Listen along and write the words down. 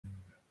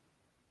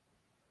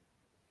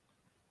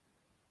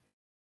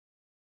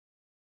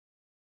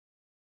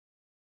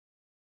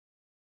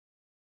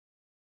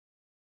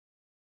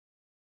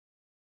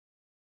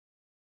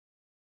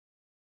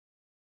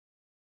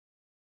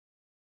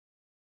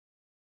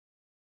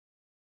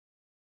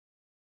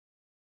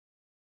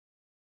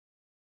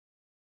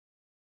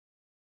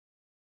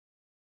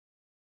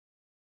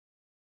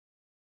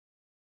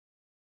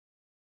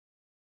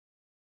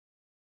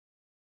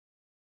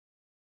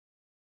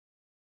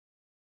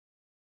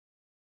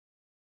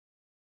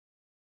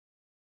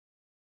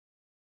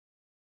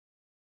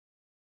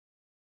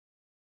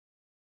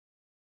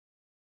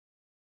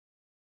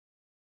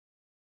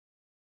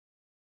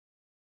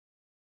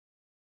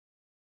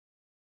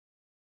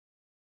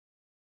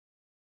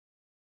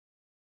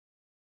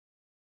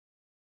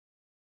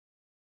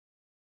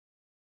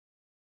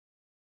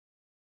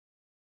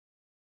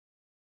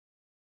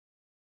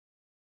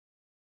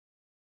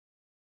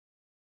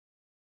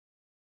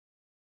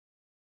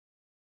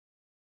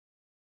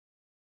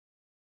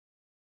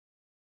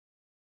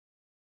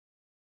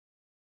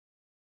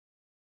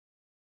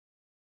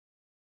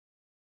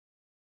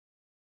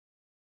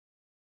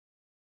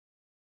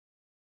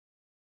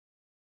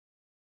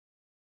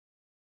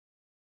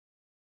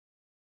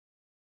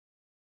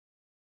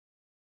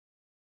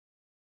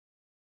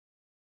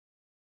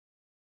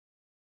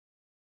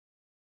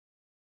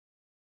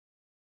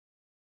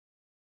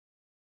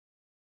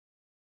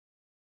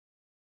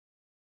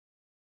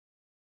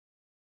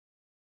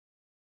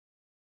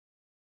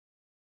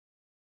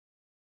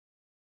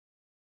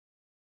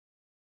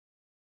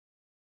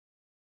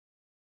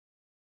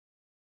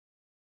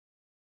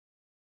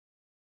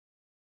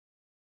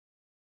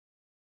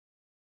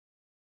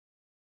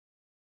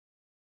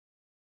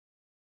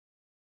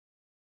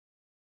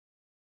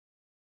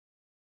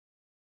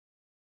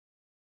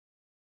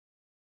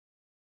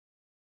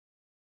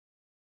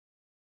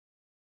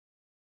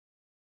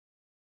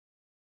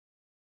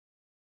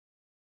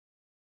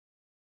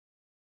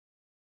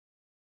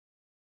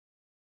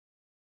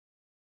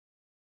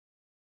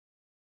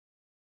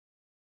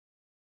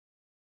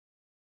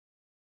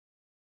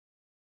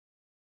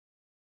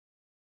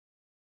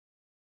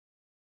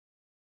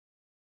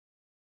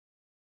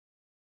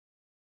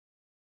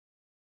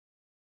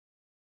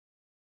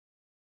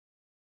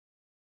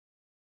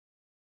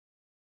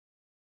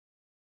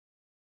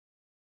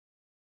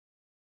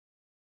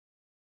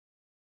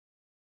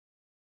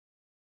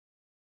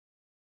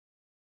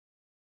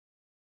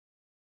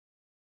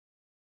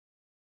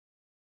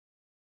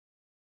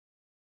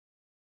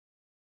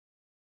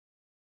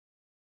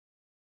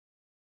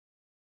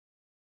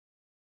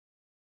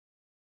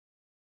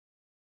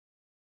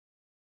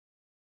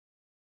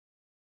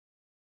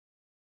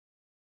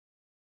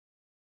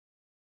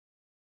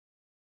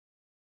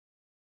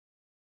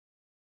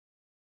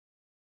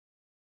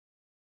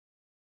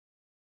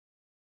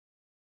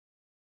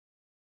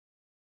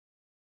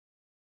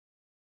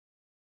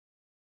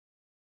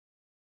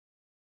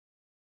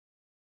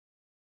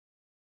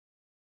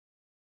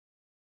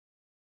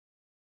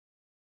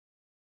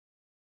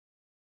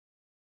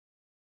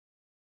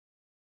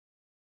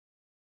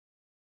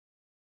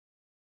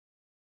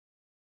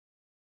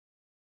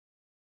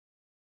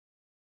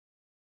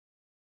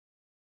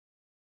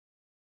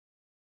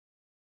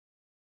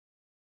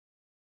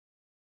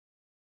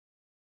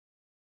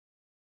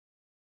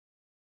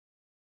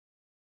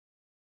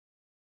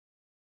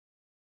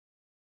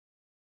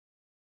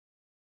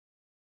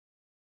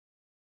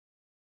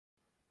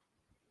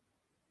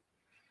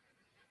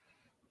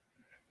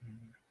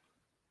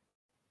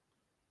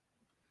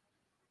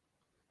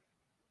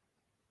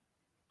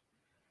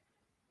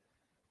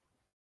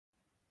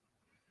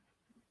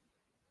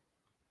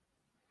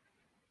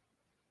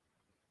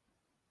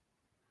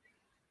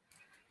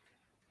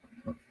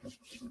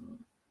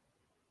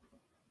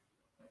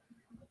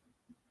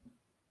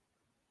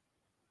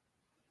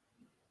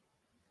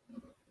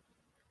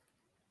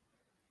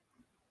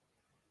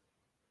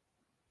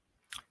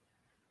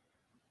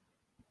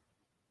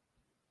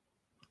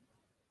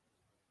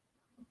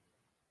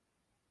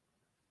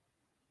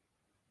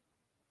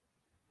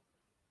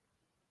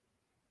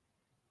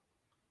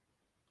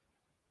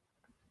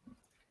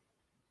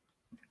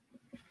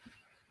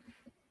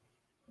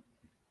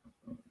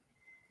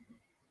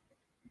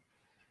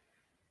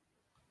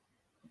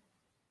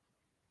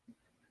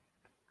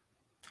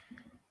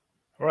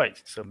All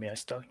right, so may I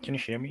start? Can you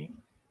hear me?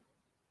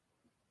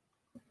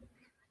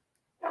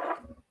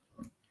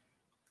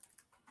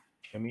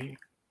 Hear me?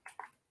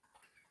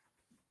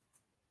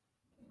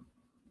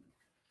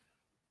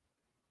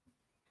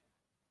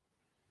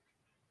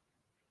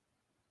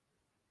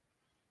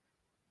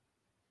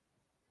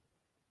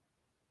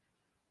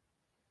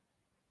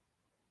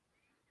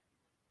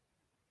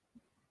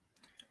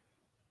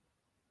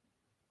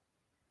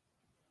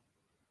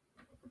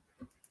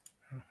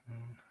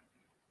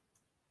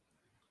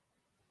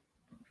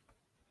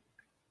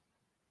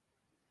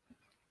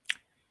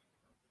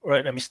 All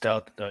right, let me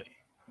start.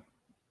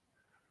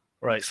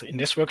 Right, so in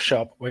this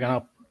workshop, we're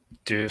gonna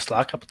do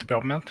Slack app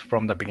development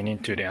from the beginning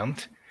to the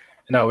end.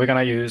 Now we're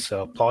gonna use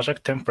a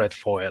project template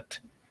for it.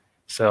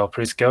 So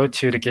please go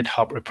to the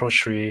GitHub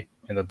repository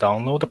and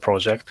download the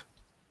project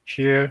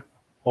here,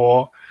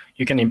 or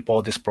you can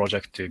import this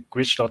project to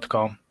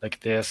glitch.com like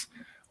this,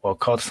 or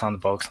Code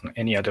Sandbox on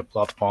any other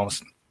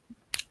platforms.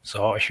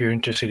 So if you're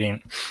interested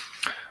in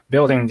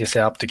building this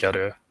app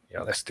together,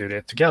 yeah, let's do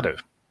it together.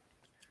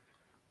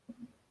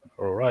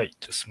 All right,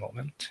 just a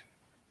moment.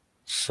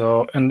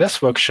 So in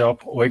this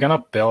workshop, we're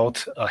gonna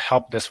build a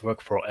help desk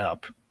workflow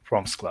app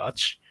from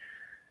scratch.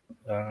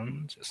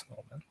 Just a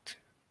moment.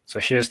 So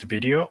here's the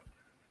video.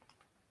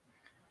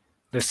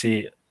 Let's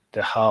see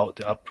how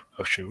the app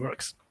actually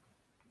works.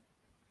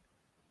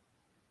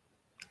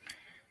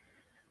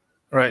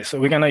 All right,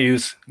 so we're gonna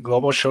use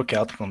global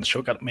shortcut from the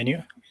shortcut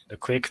menu.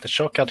 Click the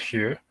shortcut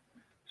here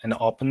and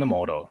open the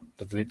model.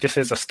 This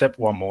is a step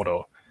 1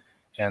 model,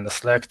 and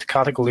select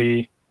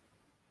category.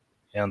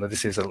 And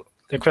this is a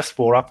request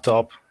for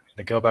laptop.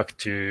 And go back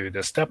to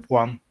the step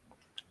 1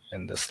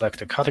 and select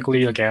the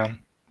category again.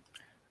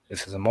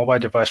 This is a mobile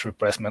device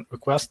replacement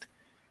request.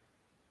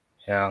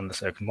 And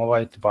select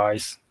mobile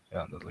device.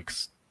 And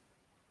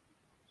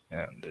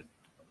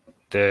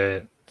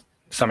the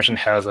submission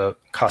has a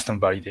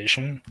custom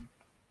validation.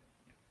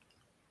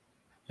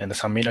 And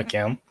submit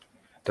again.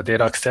 The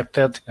data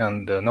accepted,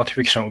 and the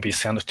notification will be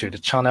sent to the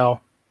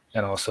channel.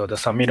 And also the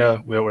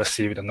submitter will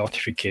receive the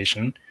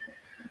notification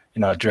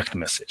in a direct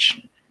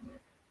message.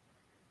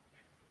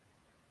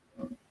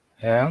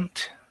 And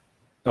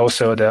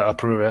also the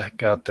approver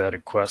got the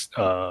request,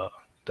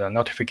 the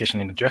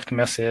notification in the direct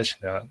message,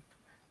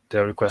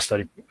 the request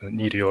that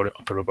need your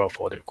approval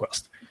for the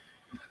request.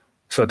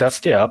 So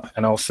that's the app.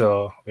 And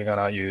also we're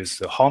gonna use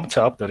the Home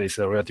tab. That is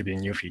a relatively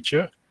new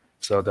feature.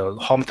 So the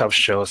Home tab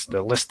shows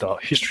the list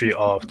of history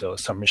of the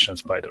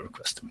submissions by the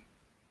requester.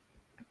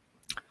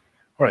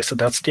 All right, so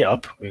that's the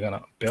app we're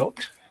gonna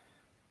build.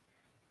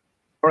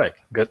 All right,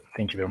 good,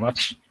 thank you very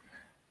much.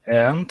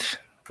 And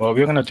what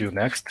we're gonna do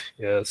next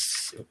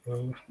is,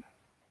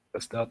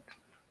 what's that?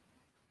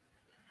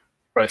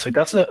 Right, so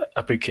that's the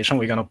application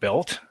we're gonna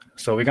build.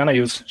 So we're gonna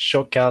use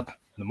shortcut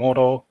and the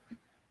model,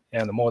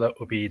 and the model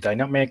will be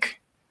dynamic,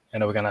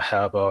 and we're gonna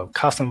have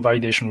custom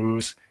validation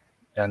rules.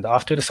 And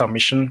after the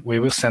submission, we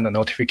will send a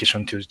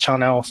notification to the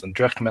channels and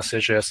direct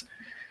messages.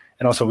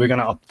 And also we're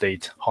gonna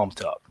update Home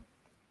tab.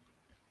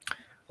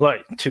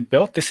 Right, to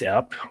build this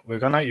app, we're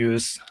gonna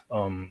use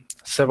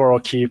several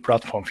key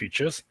platform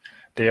features.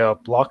 They are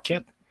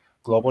Blockkit,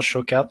 Global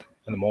Shortcut,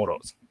 and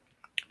models.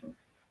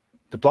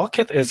 The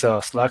Blockkit is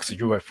a Slack's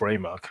UI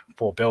framework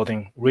for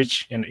building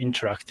rich and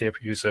interactive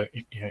user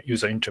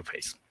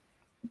interface.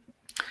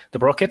 The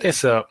Blockkit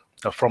is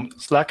from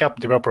Slack app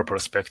developer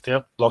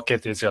perspective,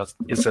 Blockkit is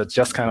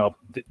just kind of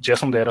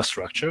JSON data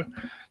structure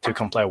to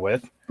comply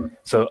with.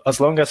 So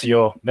as long as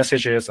your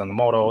messages and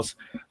models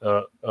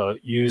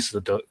use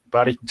the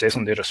valid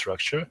JSON data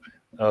structure,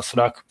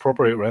 Slack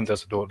properly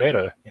renders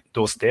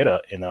those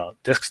data in a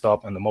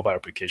desktop and the mobile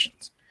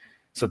applications.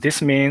 So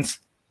this means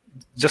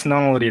just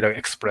not only the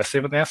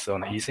expressiveness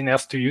and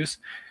easiness to use,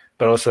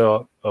 but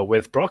also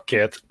with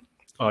Blockkit,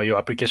 your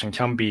application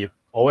can be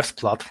OS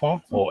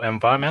platform or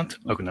environment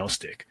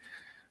agnostic.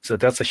 So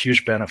that's a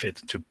huge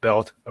benefit to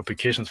build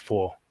applications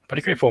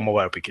particularly for mobile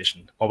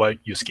applications, mobile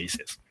use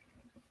cases.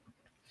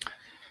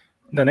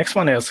 The next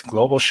one is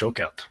Global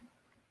Shortcut.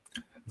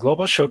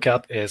 Global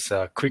Shortcut is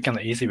a quick and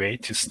easy way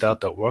to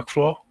start the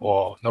workflow,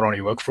 or not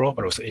only workflow,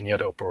 but also any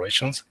other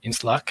operations in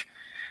Slack,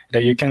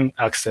 that you can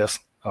access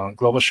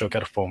Global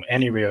Shortcut from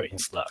anywhere in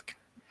Slack.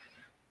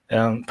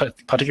 And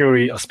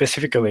particularly,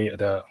 specifically,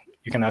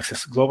 you can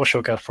access Global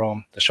Shortcut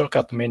from the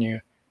shortcut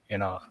menu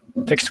in a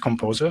text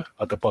composer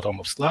at the bottom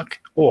of Slack,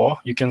 or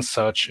you can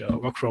search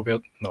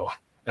Global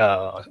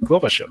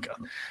Shortcut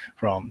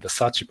from the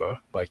search bar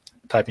by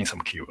typing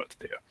some keyword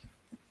there.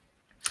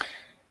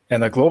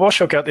 And the global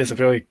shortcut is a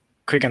very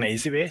quick and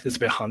easy way. It's a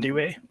very handy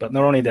way. But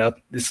not only that,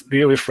 it's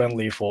really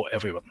friendly for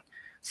everyone.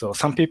 So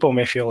some people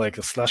may feel like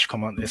the slash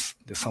command is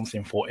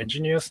something for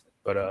engineers,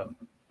 but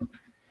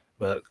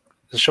the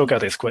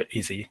shortcut is quite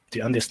easy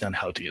to understand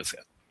how to use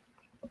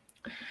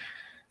it.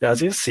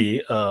 As you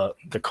see,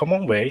 the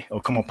common way or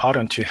common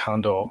pattern to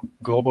handle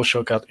global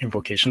shortcut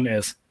invocation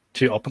is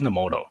to open the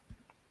modal.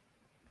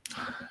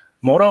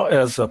 Modal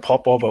is a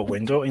pop-over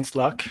window in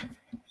Slack,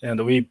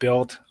 and we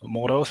build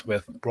modals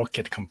with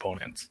Brokkit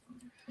components.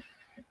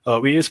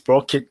 We use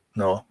Brokkit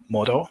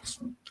models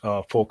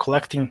for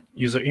collecting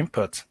user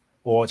inputs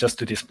or just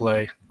to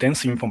display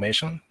dense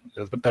information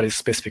that is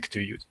specific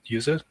to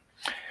users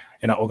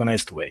in an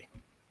organized way.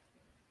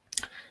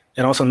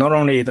 And also not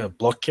only the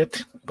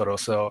Brokkit, but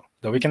also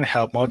that we can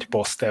have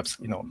multiple steps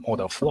in a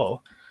modal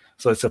flow.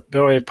 So it's a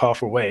very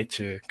powerful way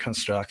to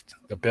construct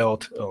the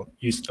build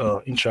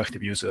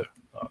interactive user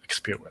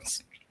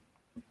experience.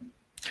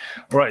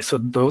 All right, so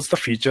those are the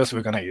features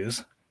we're gonna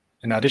use.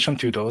 In addition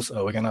to those,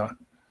 we're gonna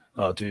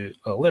do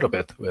a little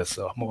bit with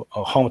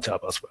Home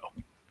tab as well.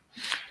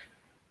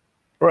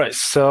 All right,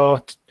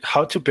 so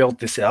how to build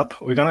this app?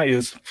 We're gonna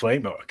use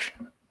Framework,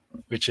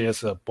 which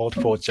is both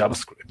for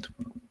JavaScript.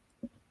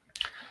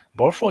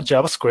 Both for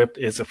JavaScript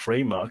is a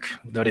framework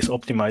that is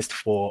optimized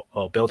for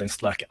building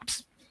Slack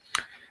apps.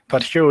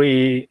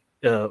 Particularly,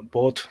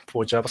 both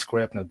for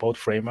JavaScript and both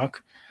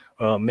framework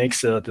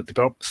makes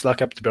the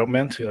Slack app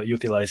development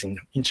utilizing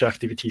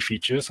interactivity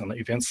features and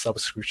event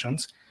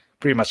subscriptions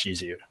pretty much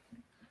easier.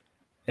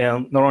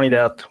 And not only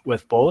that,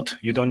 with both,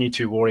 you don't need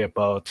to worry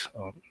about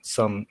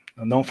some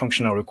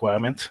non-functional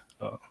requirement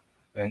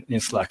in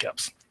Slack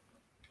apps.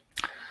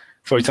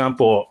 For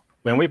example,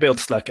 when we build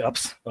Slack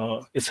apps,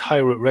 it's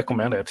highly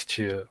recommended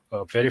to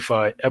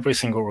verify every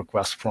single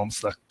request from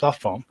Slack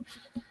platform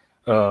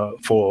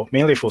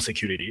mainly for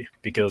security,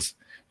 because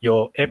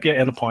your API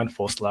endpoint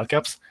for Slack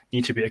apps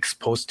need to be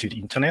exposed to the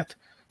internet.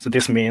 So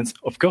this means,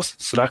 of course,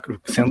 Slack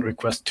send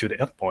requests to the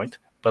endpoint,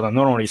 but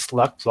not only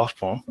Slack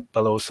platform,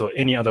 but also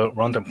any other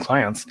random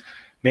clients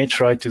may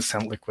try to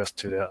send requests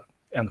to the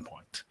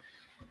endpoint.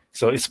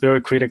 So it's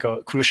very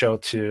crucial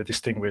to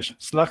distinguish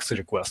Slack's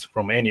request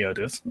from any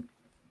others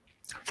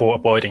for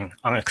avoiding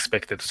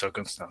unexpected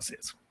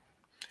circumstances.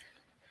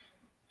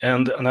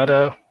 And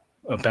another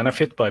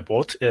benefit by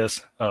Bolt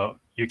is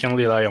you can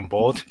rely on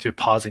Bolt to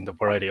parse in the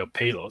variety of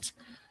payloads.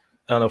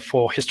 And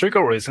for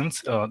historical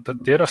reasons, the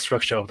data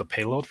structure of the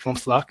payload from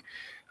Slack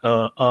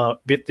are a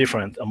bit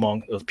different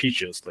among the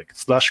features like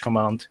slash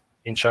command,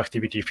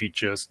 interactivity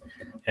features,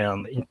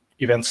 and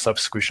event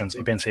subscriptions,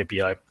 events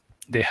API.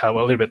 They have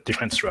a little bit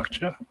different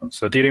structure.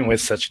 So dealing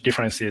with such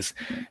differences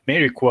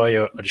may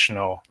require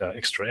additional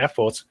extra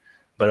efforts,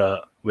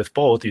 but with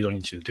Bolt, you don't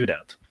need to do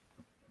that.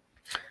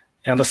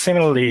 And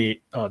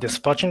similarly,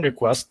 dispatching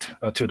request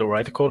to the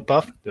write code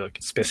path,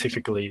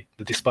 specifically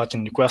the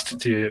dispatching request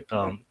to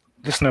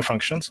listener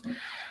functions,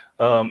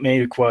 may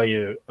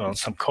require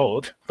some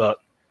code, but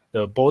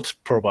the Bolt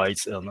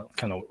provides a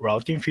kind of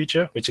routing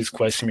feature, which is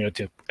quite similar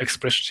to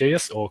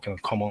Express.js or kind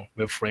of common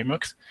web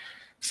frameworks.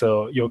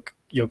 So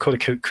your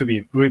code could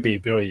be really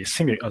very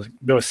similar,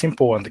 very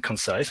simple and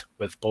concise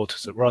with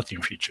Bolt's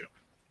routing feature.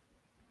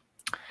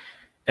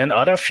 And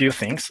other few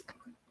things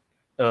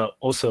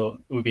also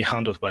will be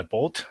handled by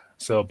Bolt.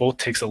 So Bolt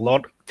takes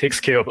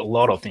care of a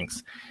lot of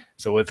things.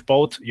 So with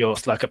Bolt, your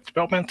Slack app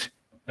development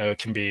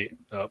can be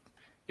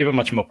even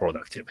much more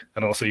productive.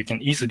 And also you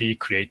can easily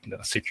create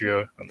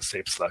secure and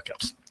safe Slack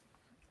apps.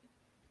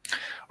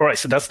 All right,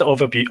 so that's the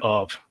overview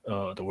of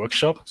the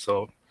workshop.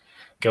 So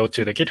go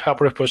to the GitHub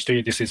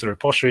repository. This is a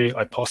repository.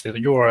 I posted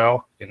the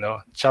URL in the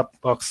chat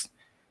box,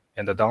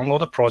 and download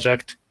the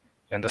project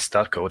and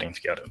start coding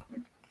together.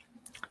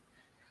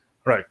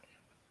 All right,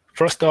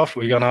 first off,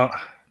 we're gonna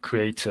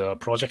create a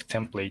project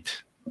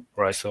template,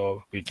 right?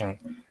 So we can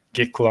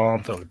git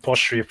clone the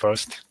repository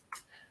first,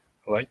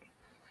 right?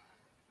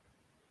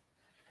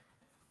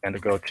 And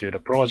go to the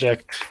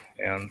project.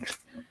 And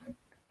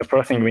the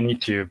first thing we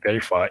need to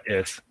verify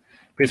is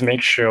please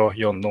make sure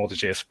your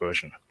Node.js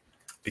version,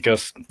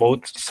 because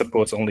Bolt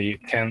supports only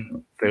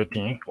 10,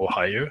 13 or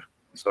higher.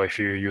 So if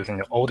you're using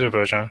the older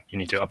version, you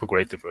need to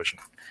upgrade the version.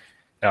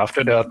 Now,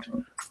 after that,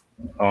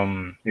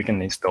 you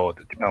can install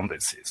the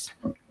dependencies.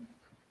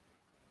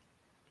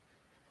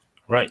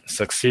 Right,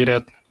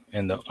 succeeded.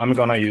 And I'm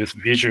gonna use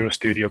Visual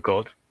Studio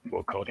Code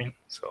for coding.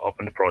 So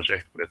open the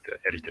project with the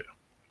editor.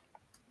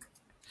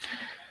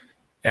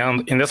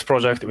 And in this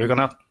project, we're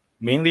gonna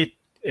mainly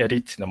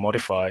edit and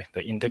modify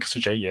the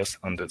index.js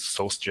and the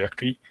source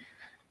directory.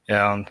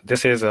 And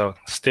this is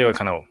still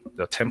kind of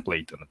the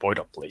template and the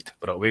boilerplate,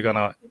 but we're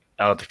gonna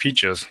add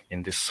features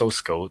in this source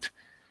code.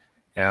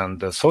 And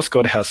the source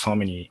code has so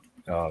many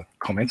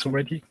comments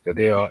already that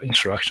there are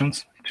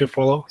instructions to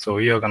follow. So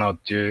we are gonna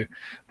do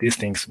these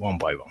things one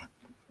by one.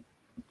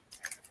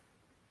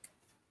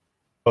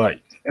 All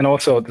right, and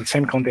also the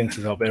same contents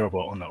is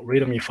available on a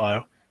README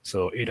file.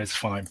 So it is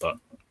fine, but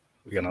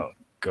we're gonna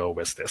go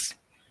with this,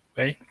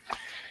 okay?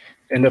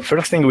 And the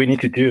first thing we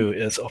need to do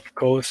is, of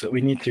course,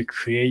 we need to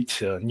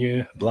create a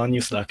brand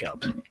new Slack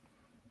app.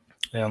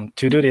 And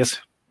to do this,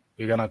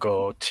 we're gonna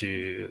go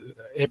to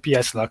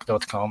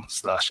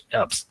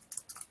apislack.com/apps.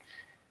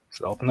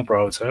 So open the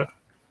browser.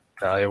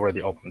 I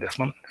already opened this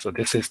one. So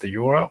this is the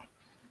URL.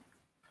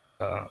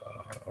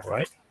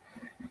 Right.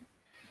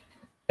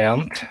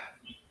 And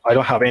I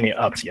don't have any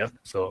apps yet.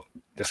 So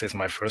this is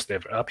my first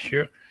ever app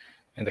here.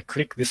 And I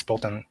click this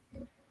button,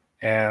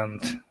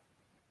 and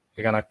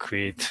we're gonna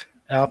create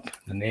app,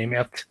 the name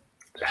it,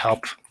 the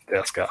help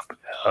desk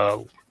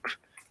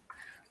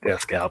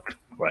app,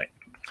 right?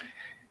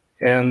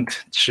 And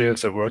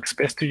choose a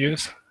workspace to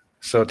use.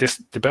 So this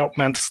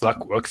development Slack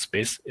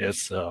workspace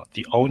is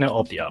the owner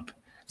of the app.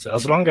 So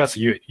as long as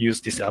you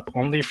use this app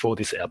only for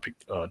this app,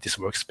 this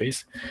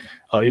workspace,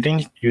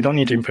 you don't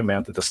need to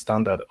implement the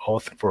standard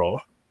auth flow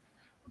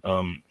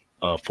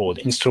for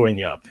installing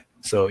the app.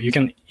 So you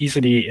can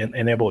easily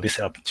enable this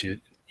app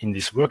in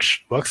this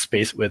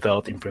workspace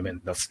without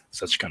implementing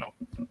such kind of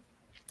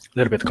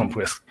little bit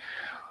complex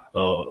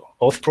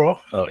auth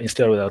flow.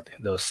 Instead of that,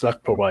 the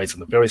Slack provides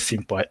a very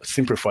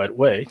simplified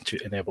way to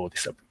enable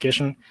this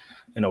application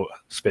in a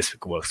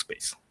specific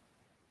workspace.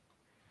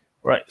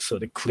 Right, so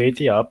to create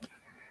the app,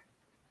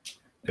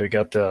 we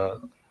got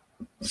the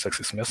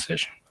success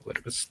message, a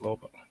little bit slow,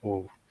 but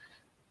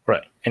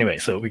right. Anyway,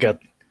 so we got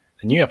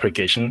a new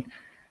application,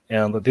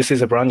 and this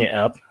is a brand new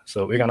app.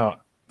 So we're gonna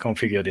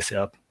configure this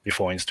app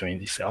before installing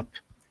this app.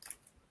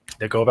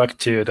 Then go back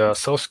to the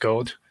source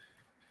code.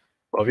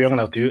 What we're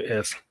gonna do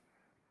is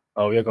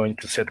we are going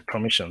to set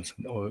permissions.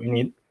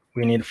 We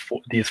need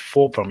these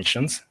 4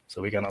 permissions.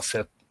 So we're gonna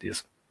set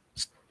these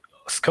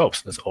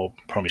scopes as all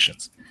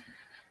permissions.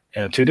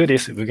 And to do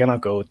this, we're gonna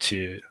go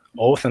to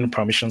auth and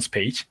permissions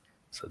page.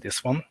 So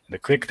this one,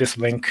 and click this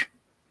link,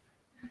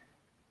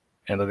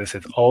 and this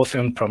is auth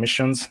and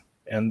permissions,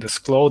 and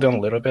scroll down a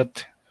little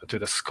bit to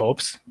the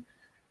scopes,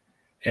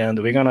 and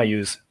we're gonna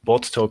use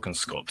bot token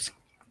scopes.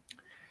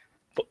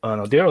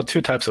 There are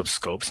 2 types of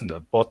scopes, the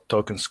bot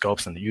token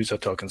scopes and the user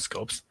token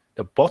scopes.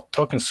 The bot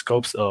token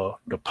scopes are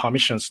the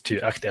permissions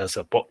to act as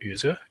a bot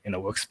user in a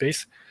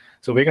workspace.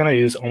 So we're gonna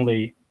use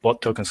only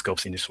bot token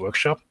scopes in this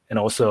workshop. And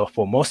also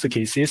for most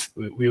cases,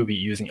 we will be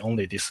using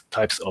only these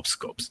types of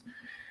scopes.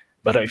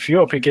 But if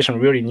your application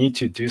really need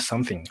to do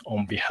something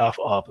on behalf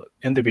of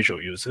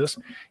individual users,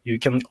 you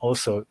can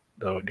also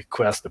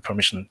request the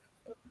permission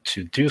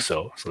to do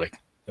so. So like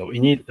we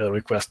need a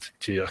request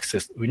to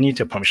access, we need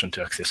a permission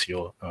to access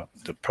your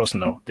the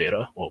personal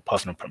data or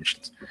personal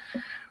permissions.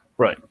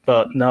 Right,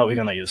 but now we're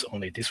gonna use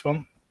only this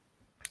one,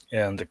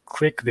 and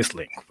click this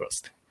link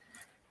first.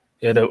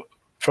 And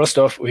first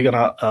off, we're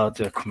gonna add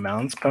the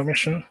commands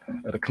permission.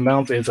 The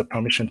command is a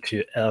permission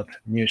to add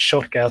new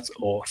shortcuts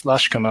or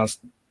slash commands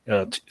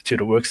to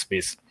the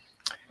workspace.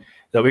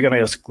 That we're gonna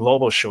use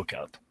global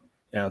shortcut.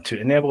 To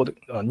enable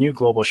a new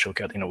global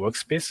shortcut in a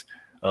workspace,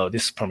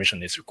 this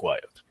permission is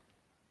required.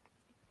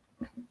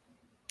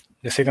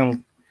 The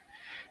second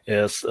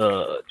is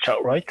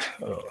chat write.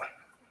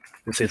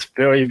 This is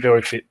very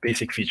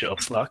basic feature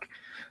of Slack.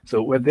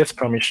 So with this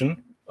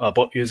permission,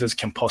 bot users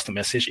can post a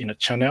message in a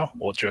channel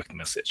or direct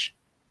message.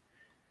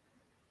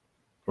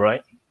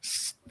 Right.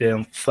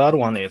 Then third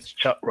one is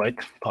chat write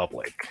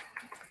public.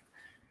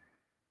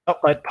 Chat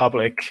write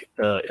public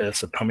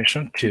is a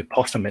permission to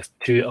post a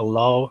to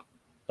allow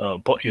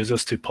bot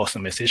users to post a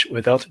message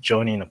without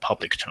joining the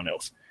public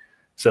channels.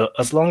 So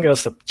as long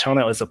as the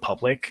channel is a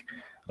public,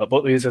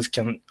 bot users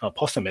can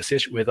post a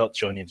message without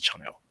joining the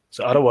channel.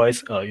 So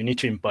otherwise, you need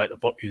to invite a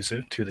bot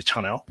user to the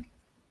channel,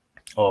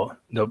 or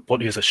the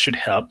bot user should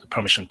have the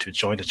permission to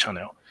join the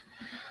channel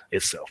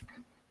itself.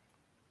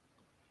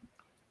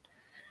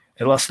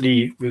 And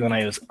lastly, we're gonna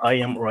use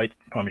IAM-write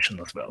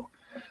permission as well.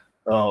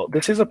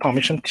 This is a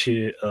permission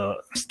to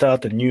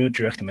start a new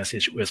direct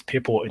message with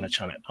people in a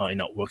channel,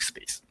 in a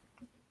workspace.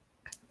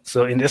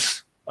 So in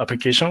this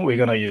application, we're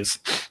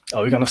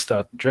gonna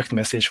start direct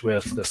message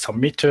with the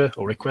submitter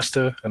or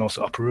requester and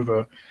also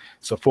approver.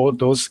 So for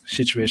those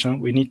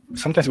situations,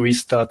 sometimes we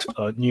start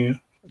a new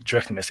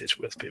direct message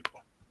with people.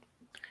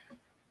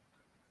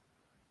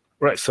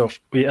 Right, so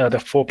we add the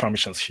 4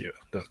 permissions here: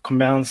 the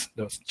commands,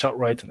 the chat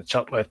write, and the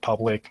chat write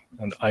public,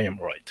 and the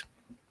IAM-write.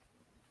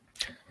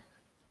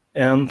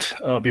 And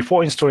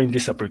before installing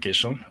this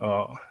application,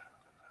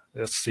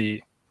 let's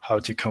see how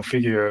to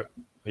configure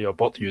your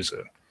bot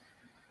user.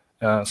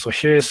 So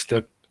here's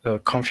the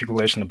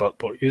configuration about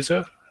bot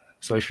user.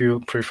 So if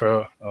you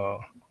prefer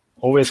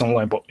always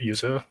online bot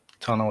user,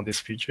 turn on this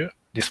feature,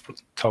 this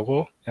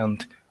toggle.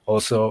 And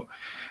also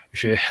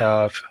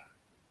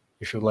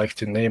if you like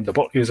to name the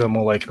bot user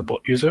more like the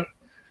bot user,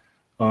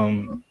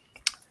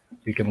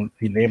 you can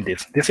rename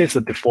this. This is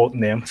the default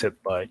name set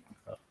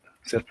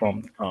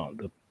from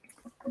the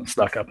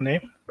Slack app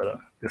name, but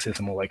this is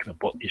more like the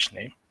bot-ish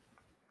name.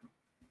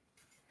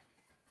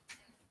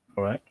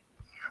 All right.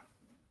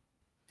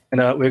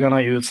 And we're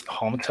gonna use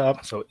Home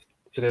tab, so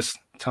it is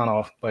turned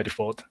off by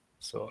default.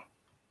 So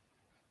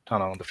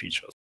turn on the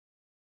features.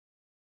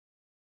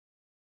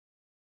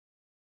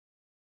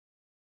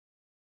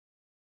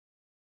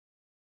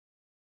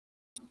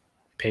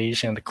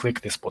 Page and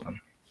click this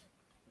button.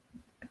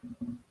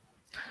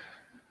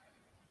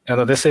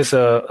 And this is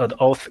an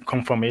auth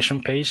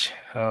confirmation page.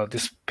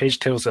 This page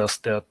tells us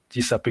that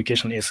this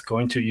application is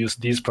going to use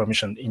these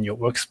permissions in your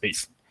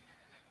workspace.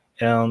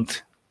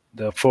 And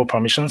the 4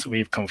 permissions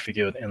we've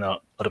configured in our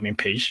admin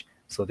page.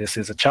 So this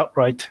is a chat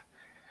write,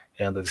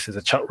 and this is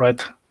a chat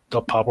write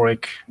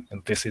 .public,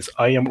 and this is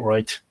IAM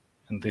write,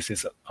 and this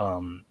is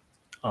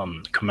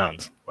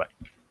commands, right?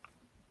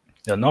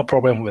 There are no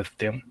problem with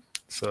them.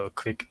 So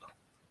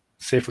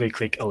safely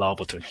click allow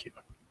button here.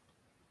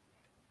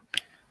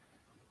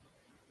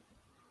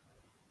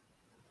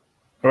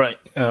 All right,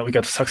 we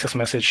got a success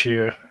message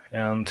here,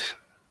 and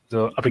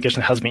the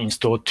application has been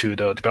installed to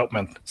the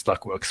development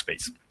Slack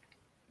workspace.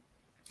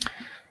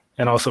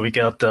 And also we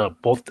got the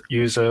both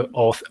user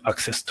auth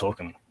access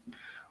token.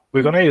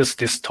 We're gonna use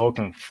this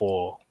token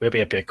for Web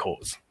API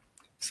calls.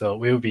 So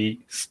we'll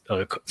be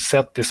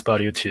set this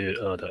value to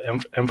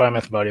the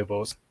environment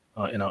variables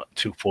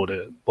for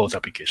the both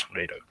application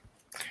later.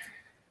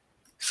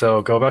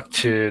 So go back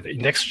to the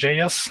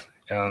index.js,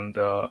 and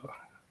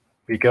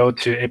we go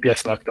to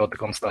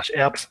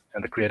apislack.com/apps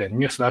and create a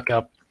new Slack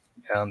app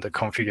and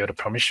configure the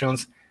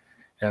permissions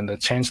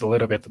and change a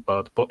little bit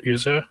about bot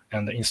user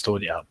and install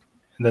the app.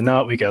 And then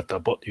now we get the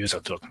bot user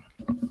token.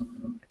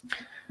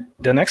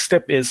 The next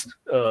step is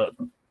to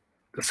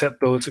set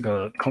those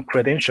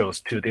credentials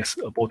to this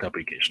bot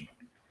application.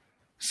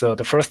 So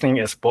the first thing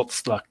is bot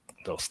Slack,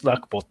 the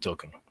Slack bot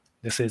token.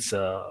 This is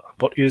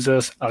bot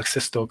users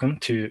access token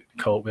to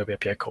call Web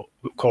API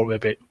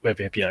Web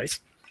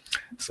APIs.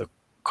 So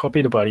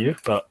copy the value,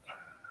 but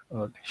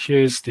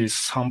here's this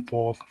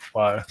sample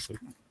file. So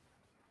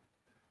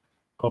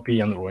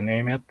copy and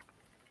rename it.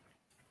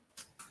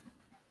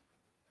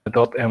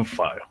 The .m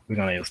file. We're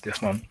gonna use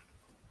this one,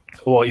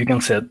 or you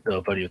can set the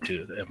value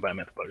to the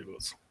environment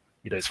variables.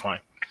 Either is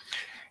fine.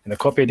 And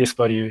copy this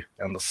value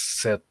and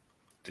set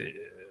the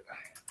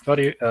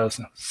value as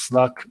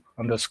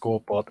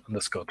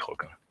Slack_bot_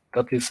 token.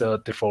 That is a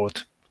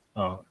default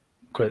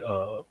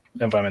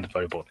environment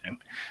variable name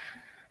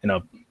in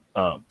a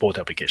bot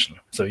application.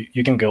 So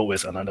you can go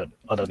with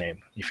other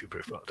name if you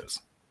prefer this.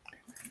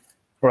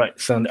 All right.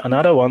 So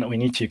another one we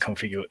need to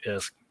configure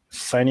is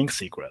signing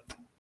secret.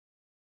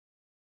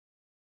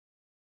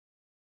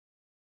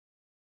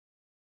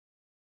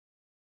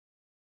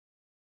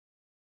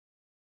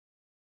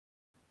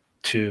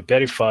 To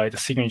verify the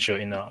signature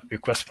in a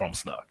request from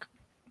Slack.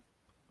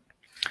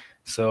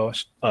 So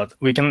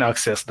we can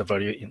access the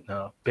value in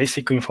a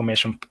basic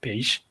information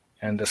page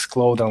and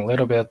scroll down a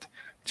little bit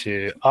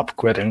to app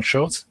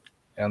credentials,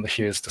 and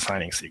here's the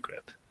signing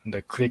secret.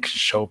 And click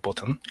show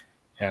button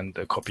and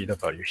copy the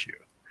value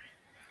here.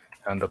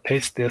 And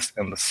paste this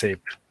and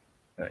save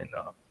in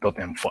a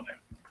 .m file.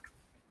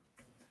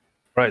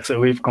 Right, so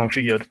we've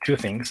configured 2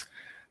 things.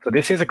 So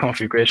this is a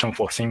configuration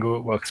for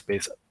single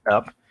workspace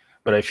app,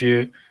 but if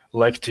you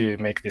like to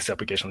make this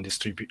application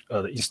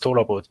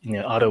installable in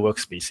other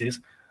workspaces,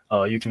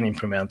 you can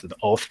implement the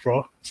auth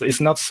flow. So it's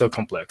not so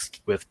complex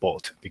with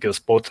bot, because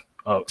bot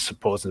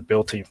supports the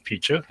built-in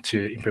feature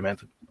to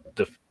implement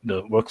the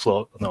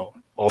workflow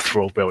auth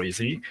flow very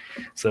easy.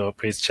 So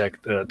please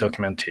check the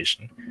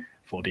documentation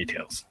for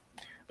details.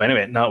 But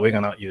anyway, now we're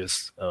gonna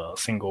use a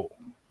single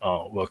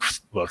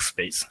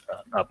workspace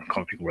app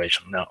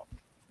configuration now.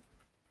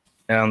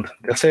 And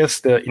this is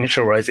the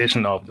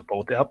initialization of the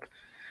bot app.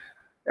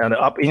 And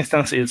the app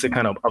instance is a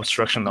kind of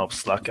abstraction of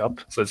Slack app.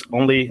 So it's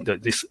only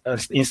this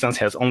instance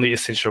has only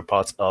essential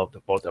parts of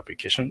the bot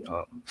application,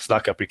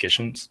 Slack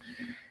applications.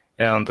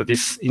 And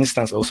this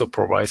instance also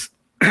provides,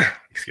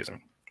 excuse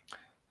me,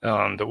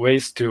 the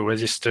ways to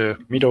register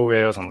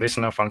middlewares and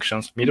listener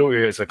functions.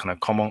 Middleware is a kind of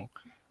common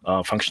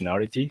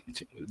functionality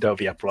that will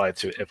be applied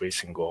to every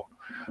single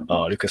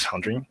request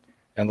handling.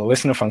 And the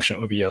listener function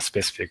will be a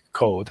specific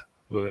code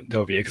that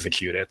will be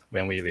executed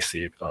when we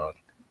receive a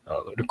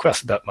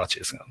request that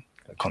matches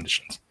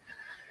conditions.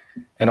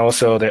 And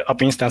also the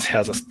app instance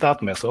has a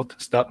start method.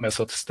 Start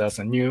method starts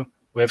a new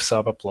web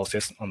server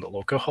process on the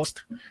local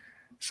host.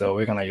 So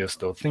we're gonna use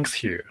those things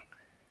here.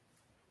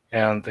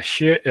 And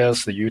here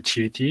is the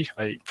utility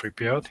I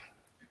prepared.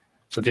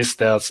 So this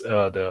does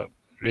the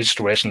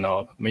registration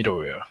of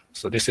middleware.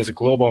 So this is a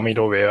global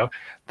middleware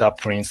that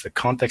prints the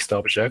context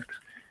object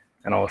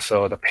and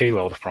also the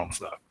payload from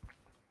Slack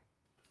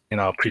in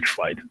a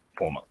predefined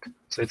format.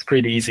 So it's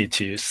pretty easy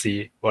to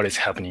see what is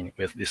happening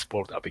with this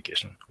bot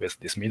application with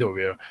this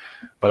middleware,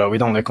 but we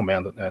don't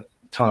recommend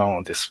turn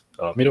on this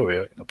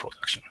middleware in the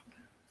production.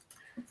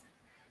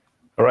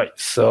 All right,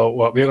 so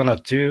what we're gonna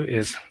do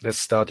is let's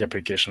start the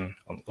application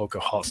on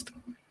localhost.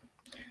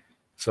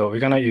 So we're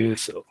gonna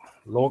use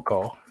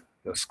local,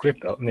 the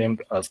script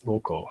named as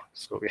local.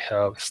 So we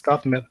have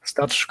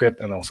start script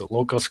and also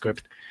local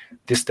script.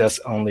 This does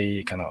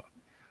only kind of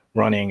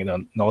running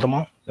the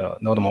normal. The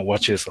normal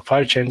watches the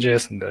file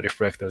changes and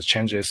reflect the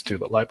changes to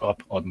the live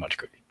app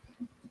automatically.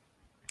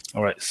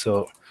 All right,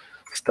 so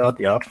start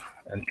the app,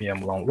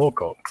 npm run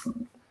local.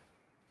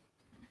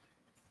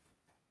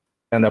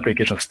 And the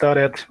application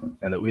started,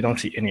 and we don't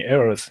see any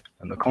errors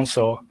in the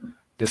console.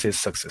 This is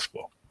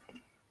successful.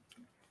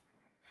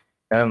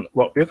 And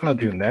what we're gonna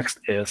do next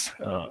is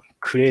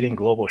creating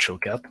global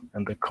shortcut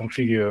and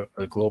configure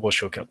a global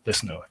shortcut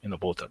listener in the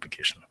both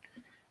application.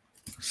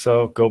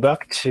 So go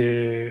back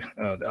to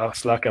the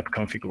Slack app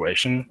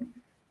configuration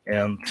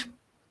and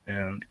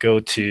go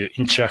to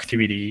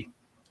interactivity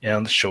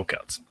and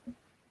shortcuts.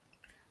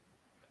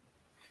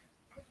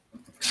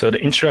 So the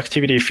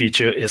interactivity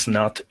feature is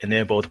not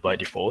enabled by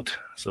default.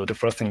 So the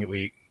first thing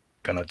we're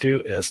gonna do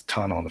is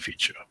turn on the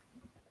feature.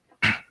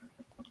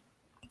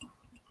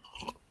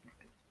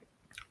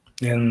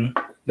 Then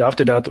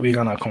after that, we're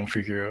gonna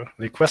configure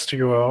request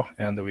URL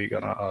and we're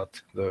gonna add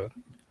the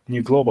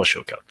new global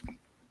shortcut.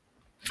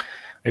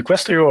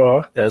 Request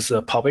URL is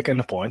a public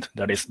endpoint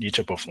that is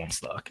reachable from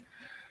Slack.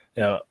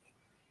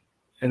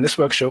 In this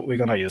workshop, we're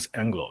gonna use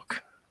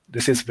nglok.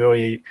 This is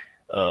very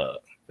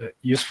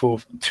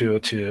useful to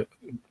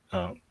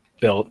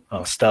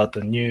start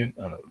a new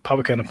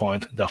public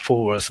endpoint that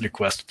forwards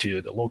request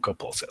to the local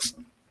process.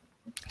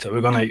 So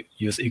we're gonna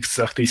use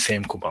exactly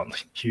same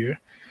command here.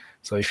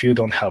 So if you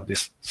don't have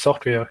this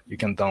software, you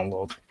can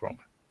download from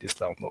this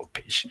download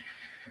page.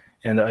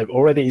 And I've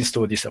already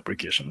installed this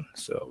application.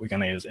 So we're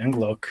gonna use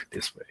nglok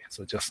this way.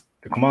 So just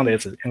the command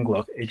is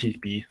nglok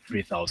HTTP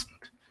 3000.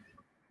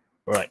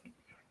 All right,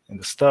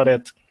 and start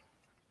it.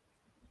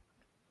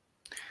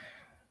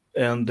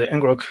 And the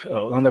nglok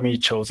randomly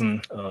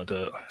chosen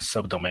the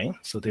subdomain.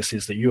 So this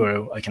is the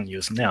URL I can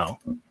use now.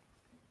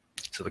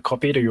 So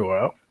copy the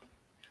URL,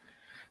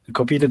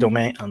 copy the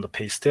domain and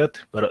paste it,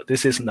 but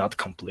this is not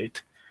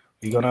complete.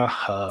 We're gonna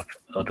have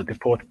the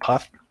default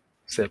path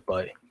set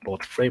by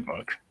both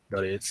framework,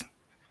 that is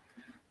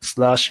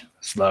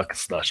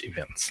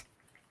 //slack/events.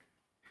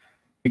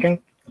 You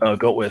can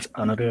go with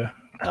another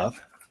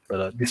path,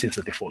 but this is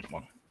the default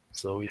one.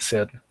 So we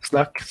said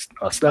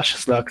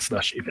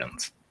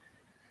 //slack/events.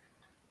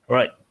 All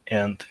right,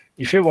 and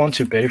if you want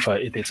to verify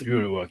it is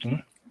really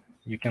working,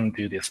 you can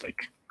do this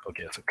like,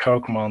 okay, so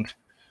curl command,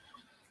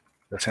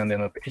 send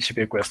in a HTTP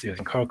request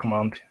using curl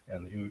command,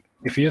 and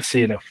if you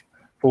see the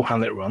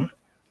 400 run,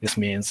 this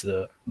means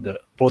the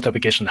both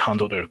application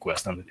handled the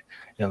request and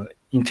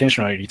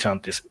intentionally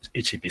returned this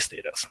HTTP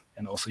status.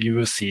 And also you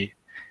will see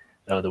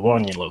the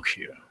warning log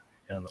here.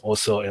 And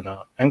also in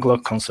the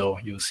nglok console,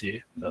 you will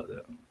see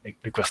the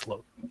request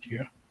log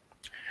here.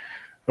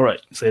 All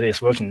right, so it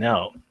is working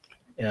now.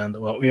 And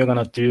what we are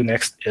gonna do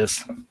next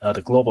is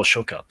the global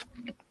shortcut.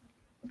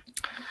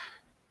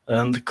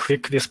 And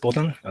click this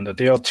button, and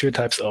there are two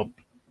types of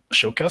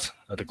shortcuts,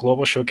 the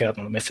global shortcut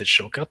and the message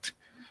shortcut.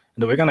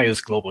 And we're gonna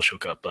use global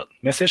shortcut, but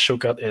message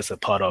shortcut is a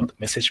part of the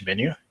message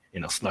menu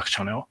in a Slack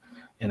channel.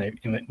 And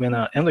when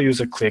an end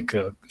user click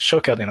a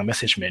shortcut in a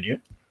message menu,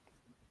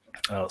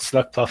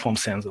 Slack platform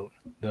sends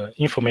the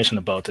information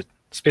about the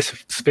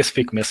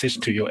specific message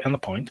to your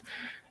endpoint,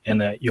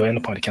 and your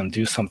endpoint can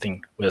do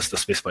something with the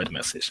specified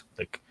message,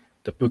 like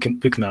the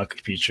bookmark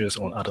features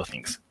or other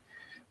things.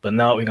 But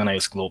now we're gonna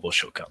use global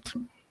shortcut.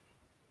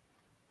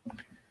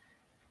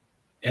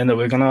 And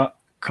we're gonna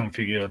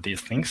configure these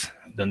things.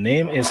 The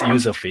name is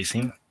user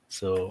facing,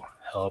 so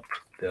help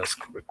desk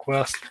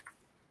request,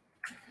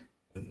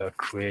 and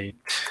create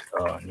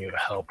a new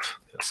help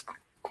desk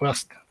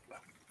request.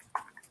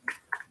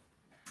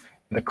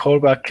 The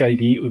callback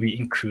ID will be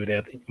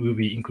included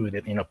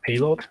in a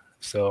payload.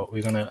 So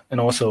we're gonna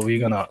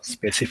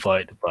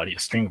specify the value,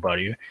 string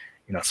value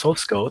in a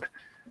source code.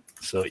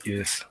 So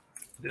use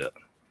the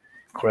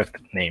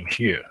correct name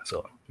here.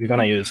 So we're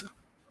gonna use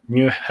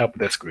new help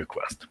desk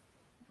request.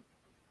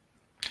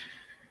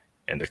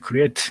 And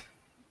create.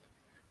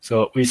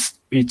 So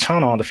we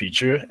turn on the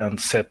feature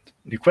and set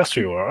request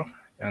URL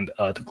and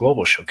add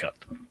global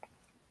shortcut.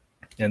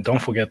 And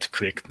don't forget to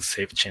click the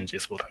Save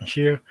Changes button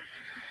here.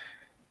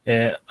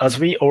 As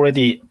we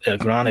already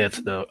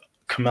granted the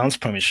commands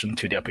permission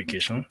to the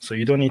application, so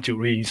you don't need to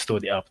reinstall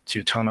the app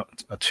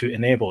to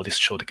enable this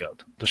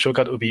shortcut. The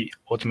shortcut will be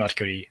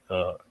automatically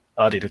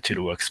added to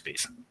the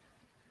workspace.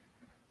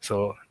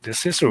 So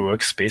this is the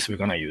workspace we're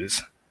gonna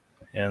use,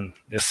 and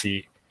let's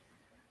see.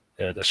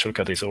 The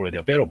shortcut is already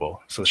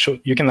available. So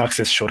you can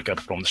access shortcut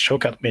from the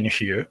shortcut menu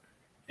here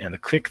and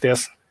click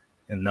this,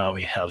 and now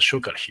we have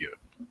shortcut here.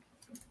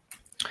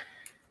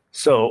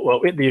 So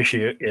what we do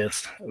here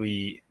is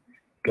we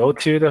go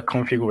to the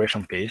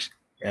configuration page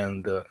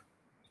and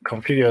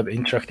configure the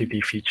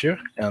interactivity feature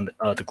and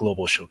add the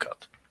global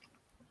shortcut.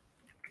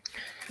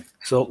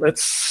 So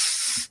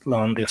let's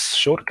run this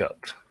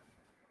shortcut.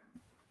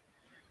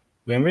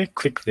 When we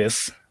click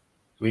this,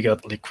 we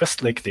got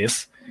request like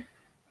this,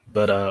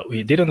 but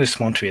we didn't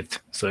respond to it.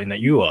 So in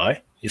the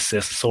UI, it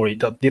says, sorry,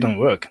 that didn't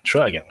work,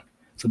 try again.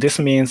 So this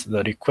means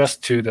the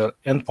request to the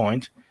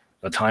endpoint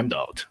timed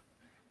out.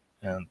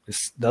 And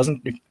this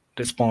doesn't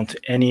respond to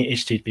any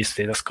HTTP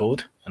status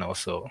code. And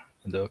also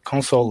the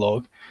console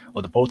log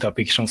or the both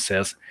application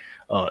says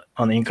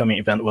an incoming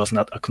event was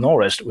not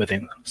acknowledged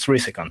within 3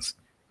 seconds.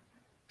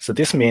 So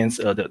this means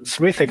that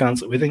 3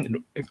 seconds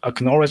within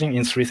acknowledging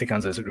in 3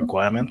 seconds is a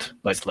requirement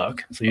by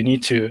Slack. So you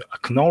need to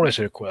acknowledge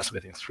the request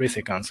within 3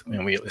 seconds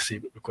when we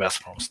receive requests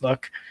from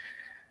Slack.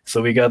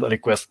 So we got a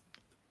request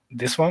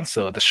this one,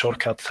 so the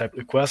shortcut type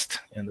request,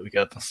 and we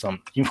got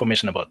some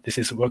information about this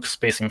is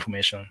workspace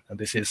information, and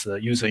this is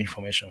user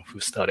information who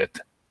started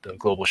the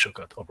global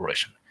shortcut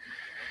operation.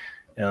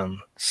 And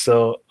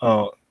so,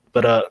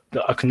 but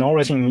the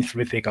acknowledging in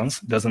 3 seconds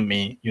doesn't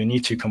mean you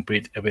need to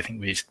complete everything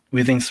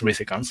within 3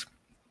 seconds.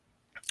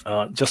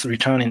 Just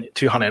returning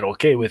 200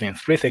 OK within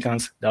 3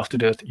 seconds. After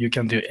that, you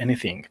can do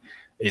anything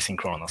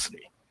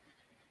asynchronously.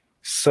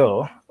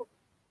 So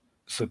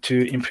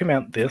to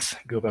implement this,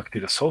 go back to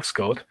the source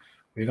code.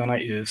 We're gonna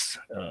use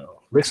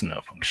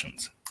listener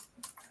functions.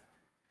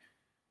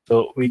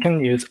 So we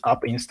can use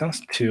app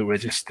instance to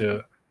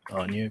register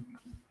a new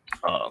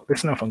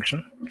listener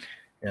function,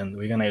 and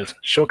we're gonna use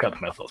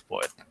shortcut method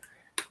for it.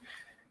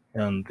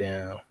 And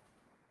then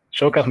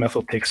shortcut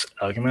method takes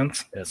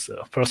arguments. As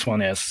first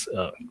one is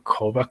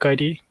callback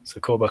ID. So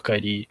callback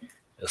ID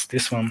is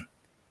this one,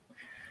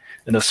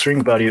 and the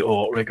string value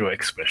or regular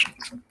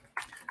expressions.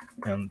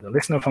 And the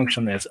listener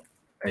function is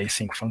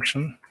async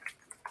function.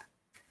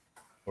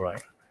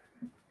 Right.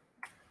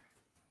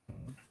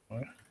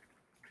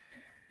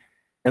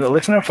 And the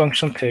listener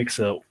function takes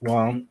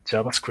one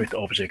JavaScript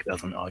object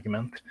as an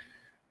argument.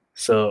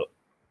 So,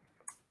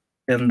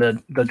 and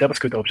the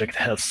JavaScript object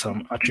has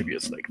some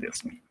attributes like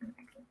this.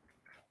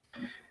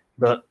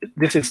 But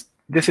this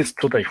is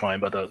totally fine.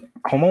 But a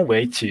common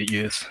way to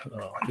use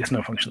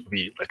listener function would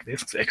be like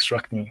this: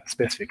 extracting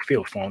specific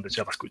field from the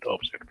JavaScript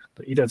object.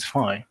 So either it's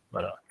fine,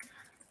 but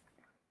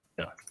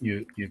yeah,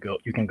 you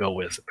can go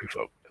with the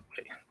preferred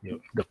way,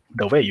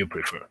 the way you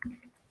prefer.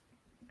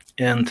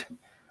 And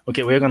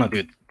okay, we're gonna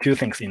do 2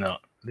 things in a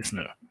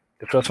listener.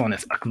 The first one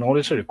is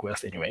acknowledge the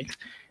request anyway,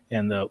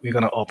 and we're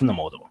gonna open the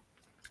model.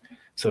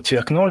 So to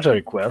acknowledge a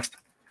request,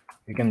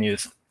 we can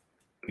use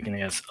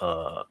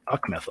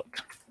ACK method.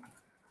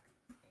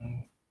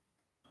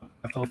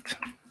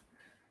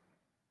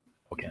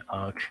 Okay,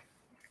 ACK.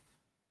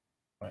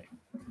 Right.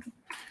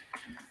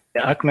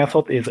 The ACK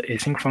method is an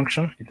async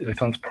function. It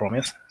returns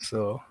promise.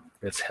 So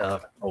let's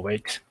have a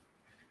wait.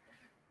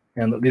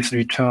 And this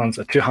returns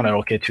a 200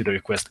 OK to the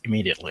request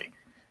immediately.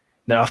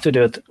 Then after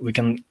that, we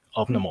can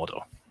open the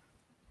model.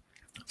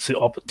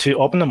 So to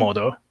open the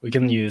model, we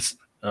can use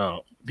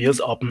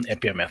build open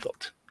API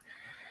method.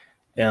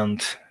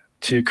 And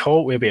to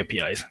call web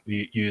APIs,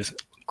 we use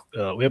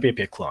web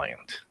API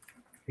client.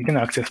 You can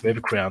access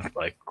web client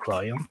by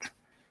client,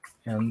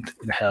 and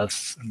it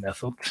has a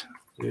method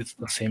with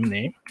the same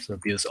name, so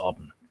build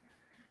open.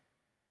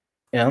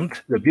 And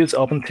the build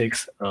open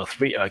takes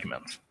 3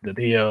 arguments.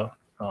 They are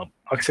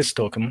access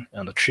token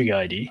and the trigger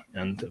ID,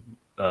 and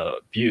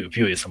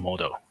view is a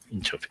model,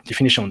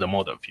 definition of the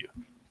model view.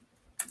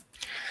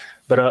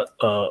 But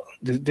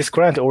this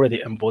client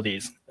already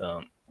embodies,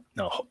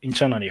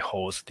 internally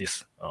holds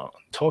this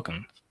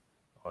token,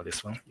 or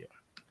this one, yeah,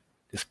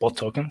 this bot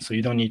token. So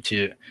you don't need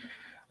to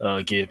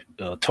give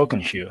a token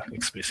here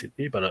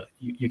explicitly, but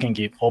you can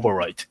give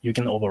overwrite. You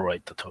can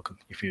overwrite the token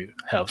if you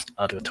have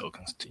other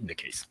tokens in the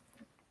case.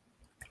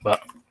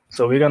 But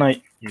so we're gonna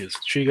use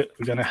trigger.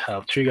 We're gonna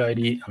have trigger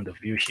ID and the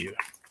view here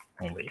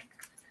only.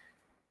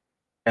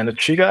 And the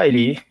trigger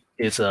ID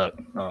is a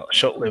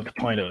short-lived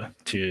pointer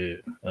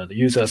to the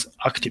user's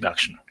active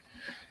action.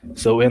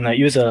 So when a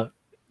user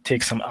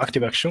takes some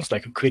active actions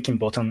like clicking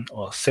button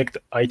or select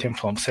item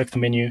from select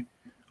menu,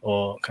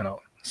 or kind of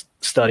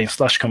starting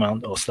slash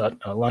command or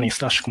running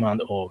slash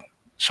command or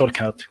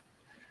shortcut,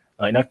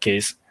 in that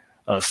case,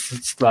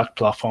 Slack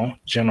platform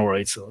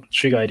generates a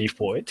trigger ID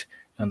for it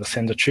and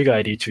send the trigger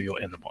ID to your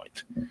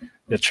endpoint.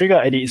 The trigger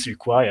ID is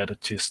required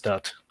to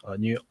start a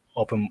new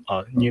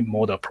new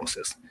model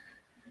process.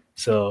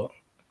 So,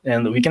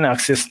 and we can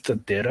access the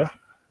data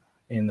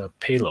in the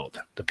payload.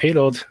 The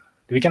payload,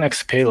 we can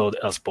access payload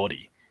as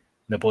body.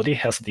 The body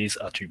has these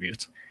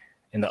attributes.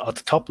 And at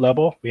the top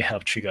level, we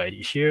have trigger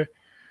ID here.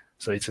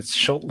 So it's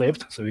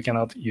short-lived. So you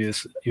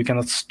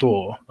cannot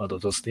store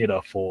those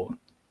data for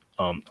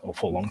a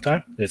long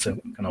time. It's a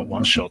kind of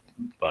one-shot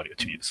value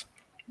to use.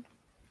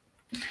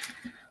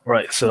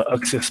 Right. So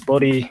access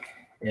body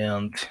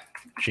and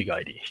trigger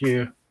ID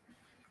here.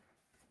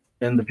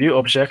 And the view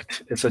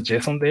object is a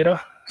JSON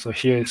data. So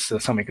here's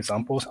some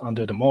examples.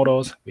 Under the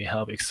models, we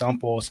have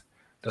examples.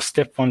 The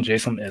step 1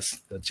 JSON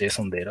is the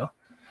JSON data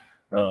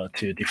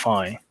to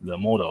define the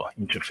model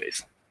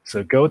interface.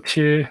 So go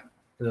to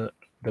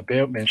the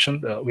Bear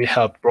mentioned, we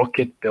have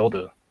Blockit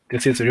Builder.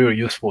 This is really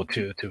useful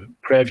to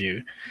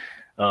preview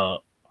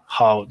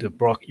how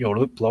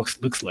your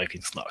blocks looks like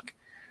in Slack.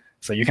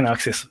 So you can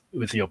access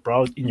with your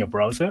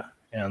browser,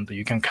 and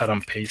you can cut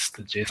and paste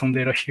the JSON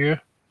data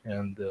here,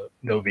 and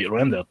they'll be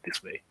rendered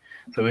this way.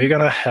 So we're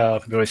gonna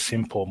have very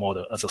simple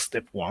model as a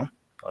step 1,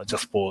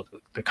 just for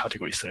the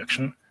category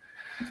selection.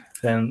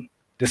 Then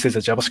this is a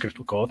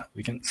JavaScript code.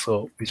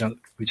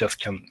 We just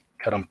can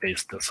cut and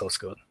paste the source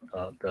code,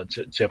 the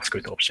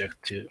JavaScript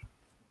object to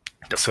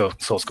the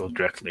source code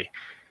directly.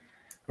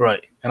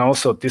 Right, and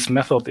also this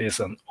method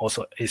is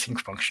also async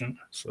function.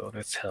 So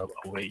let's have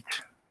a wait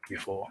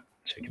before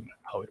checking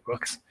how it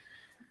works.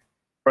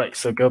 Right,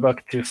 so go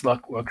back to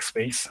Slack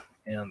workspace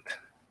and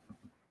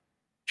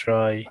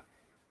try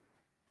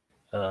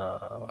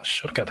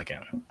shortcut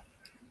again.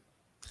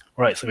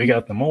 Right, so we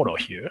got the model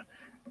here,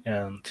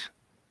 and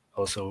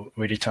also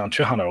we return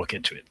 200 OK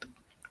to it.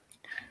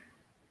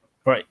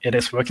 Right, it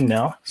is working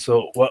now.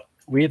 So what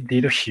we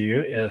did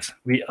here is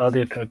we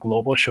added a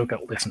global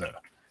shortcut listener.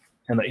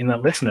 And in the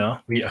listener,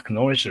 we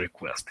acknowledge the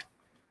request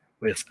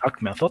with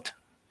ACK method.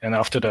 And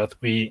after that,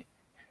 we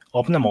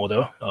open the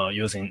model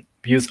using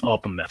views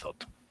open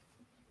method.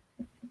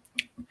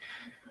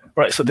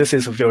 Right, so this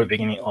is the very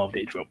beginning of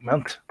the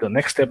development. The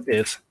next step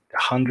is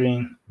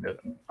handling the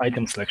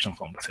item selection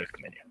from the select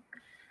menu.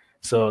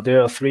 So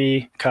there are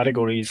 3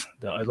 categories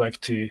that I'd like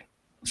to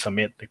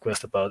submit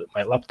request about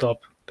my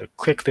laptop.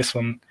 Click this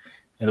one,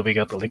 and we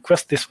got the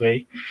request this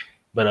way,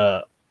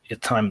 but it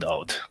timed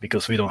out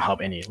because we don't have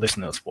any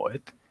listeners for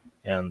it.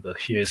 And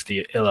here's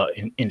the error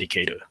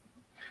indicator.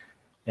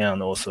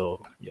 And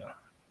also, yeah,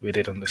 we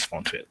didn't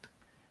respond to it.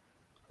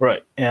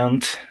 Right,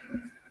 and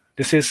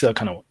this is a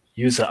kind of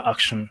user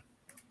action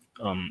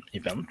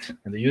event.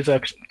 And the user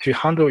action, to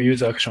handle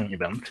user action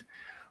event,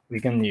 we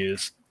can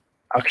use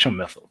action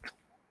method.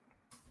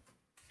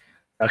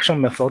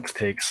 Action method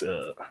takes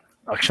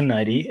action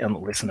ID and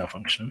listener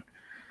function.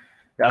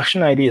 The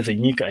action ID is a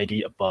unique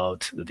ID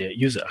about the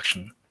user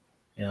action.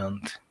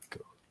 And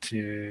go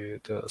to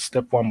the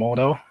step 1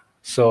 model.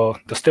 So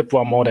the step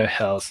 1 model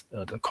has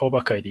the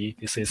callback ID.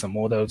 This is a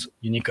model's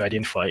unique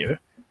identifier.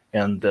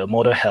 And the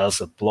model has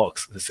a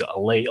blocks. This is an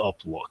array of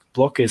block.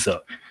 Block is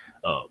a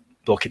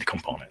blocked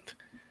component.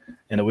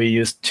 And we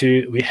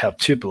have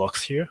 2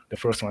 blocks here. The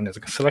first one is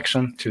a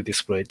selection to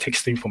display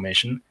text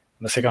information.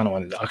 The second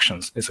one is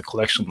actions. It's a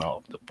collection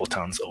of the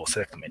buttons or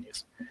select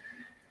menus.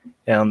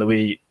 And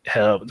we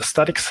have the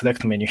static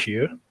select menu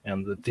here,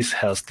 and this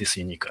has this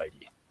unique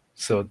ID.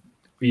 So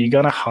we're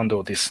gonna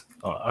handle this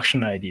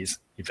action IDs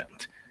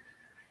event.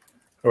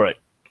 All right,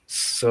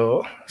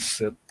 so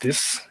set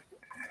this,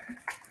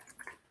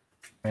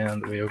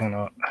 and we're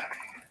gonna,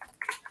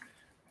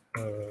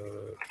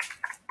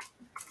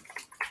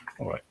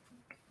 all right.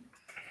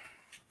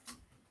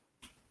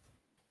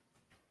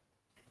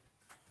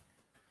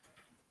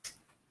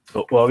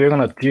 So what we're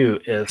gonna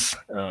do is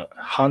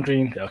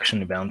handling the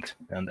action event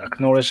and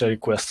acknowledge the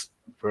request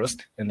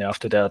first, and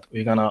after that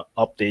we're gonna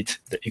update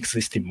the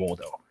existing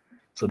model.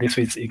 So this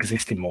is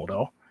existing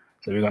model,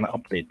 so we're gonna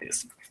update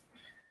this.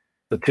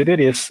 So to do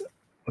this,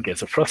 okay,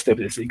 so first step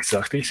is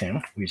exactly the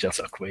same. We just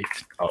acknowledge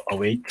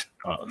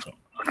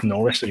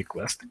the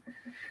request,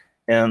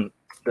 and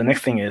the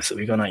next thing is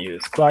we're gonna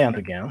use client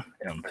again,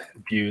 and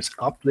views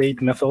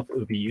update method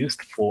will be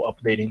used for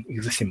updating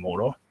existing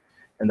model.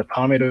 And the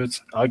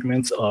parameters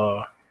arguments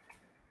are,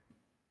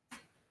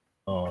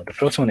 the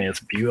first one is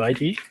view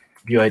ID.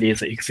 View ID is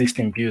the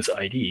existing view's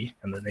ID.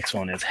 And the next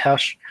one is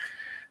hash.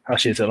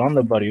 Hash is a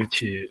random value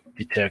to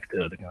detect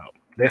the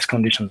less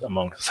conditions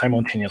among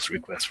simultaneous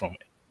requests from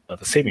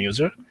the same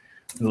user.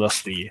 And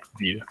lastly,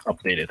 view,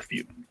 updated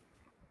view.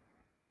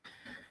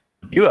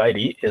 View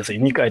ID is a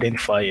unique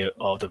identifier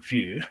of the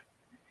view.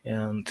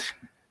 And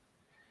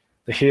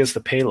here's the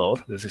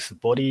payload. This is the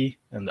body.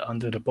 And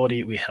under the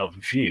body, we have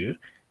view.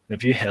 The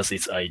view has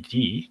its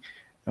ID,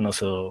 and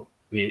also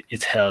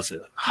it has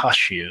a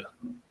hash here.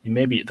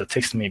 The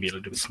text may be a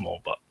little bit small,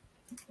 but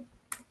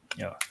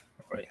yeah,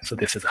 right. So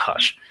this is a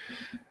hash.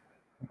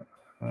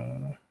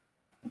 All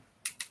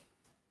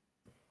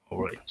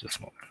right, just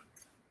a moment.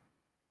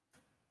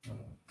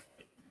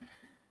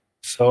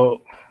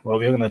 So what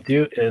we're gonna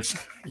do is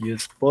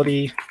use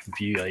body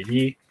view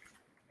ID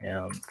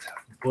and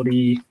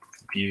body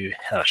view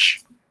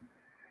hash.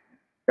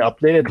 The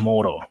updated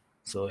model.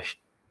 So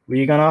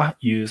we're gonna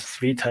use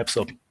 3 types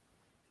of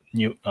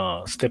new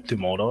step 2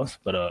 models,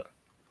 but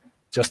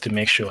just to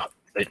make sure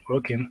it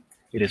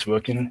is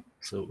working.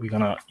 So we're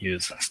gonna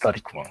use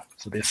static one.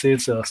 So this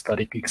is a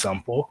static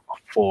example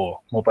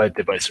for mobile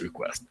device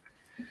request.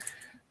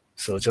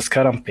 So just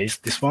cut and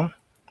paste this one.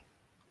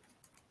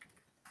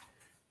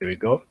 There we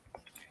go.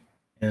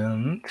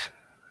 And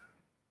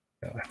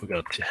I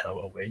forgot to have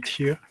a wait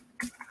here.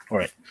 All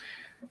right.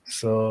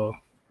 So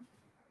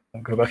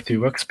I'll go back to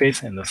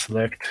workspace and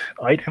select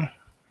item.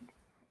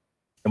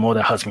 The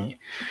model has been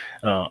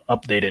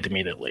updated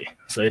immediately.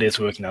 So it is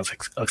working as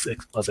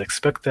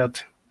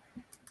expected.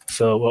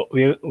 So what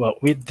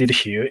we did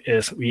here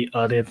is we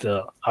added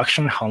the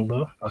action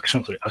handler,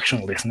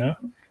 action listener,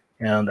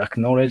 and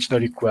acknowledge the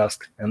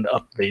request and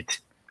update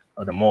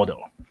the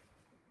model.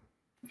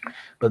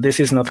 But this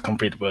is not a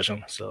complete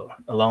version, so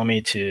allow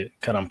me to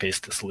cut and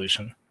paste the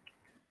solution.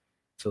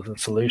 So the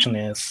solution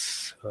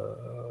is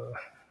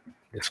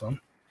this one.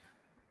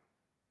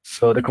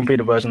 So the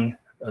complete version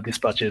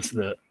dispatches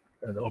the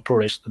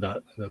operation,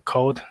 the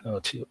code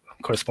to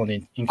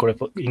corresponding in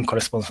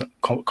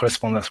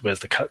correspondence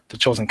with the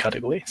chosen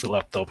category, so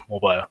laptop,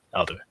 mobile,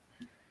 other.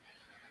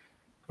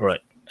 All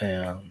right,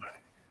 and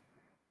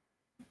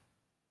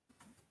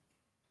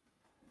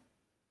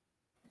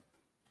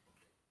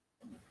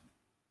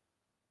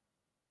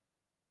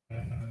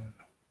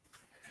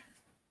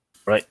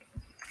right.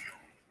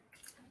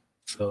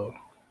 So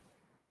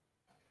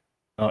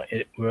now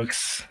it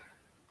works.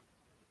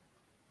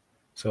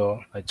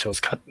 So I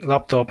chose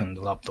laptop and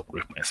laptop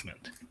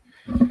replacement.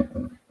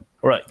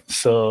 All right,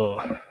 so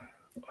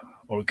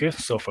all good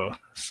so far.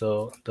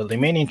 So the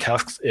remaining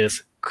tasks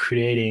is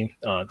creating,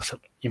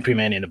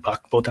 implementing the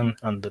back button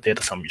and the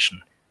data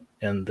submission,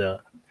 and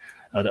the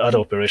other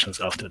operations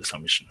after the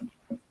submission.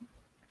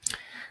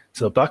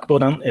 So back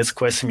button is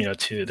quite similar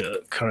to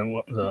the current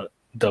one,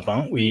 the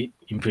one we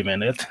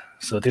implemented.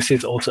 So this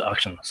is also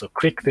action. So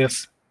click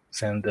this,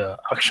 send the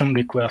action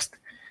request,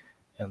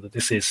 and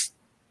this is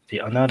the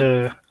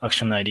another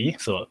action ID.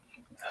 So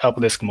help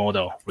desk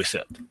model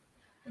reset.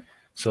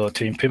 So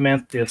to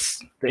implement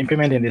this, the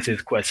implementing this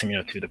is quite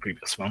similar to the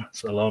previous one.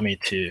 So allow me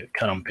to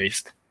cut and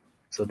paste.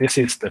 So this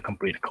is the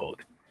complete code.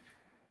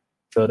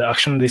 So the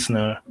action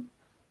listener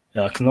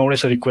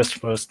acknowledge the request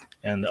first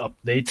and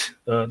update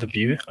the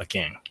view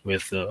again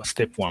with the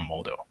step 1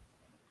 model.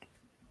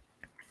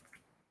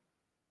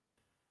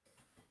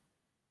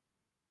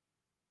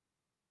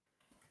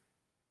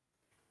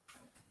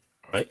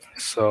 All right,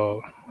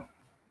 so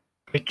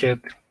click it.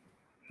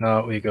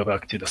 Now we go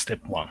back to the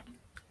step 1,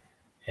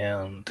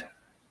 and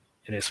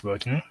it is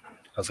working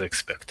as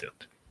expected.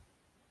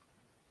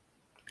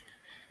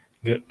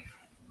 Good.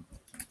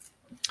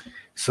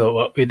 So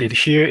what we did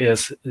here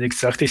is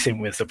exactly same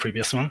with the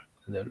previous one.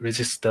 The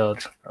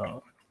registered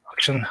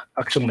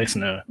action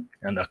listener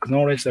and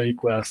acknowledge the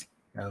request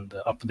and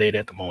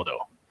updated the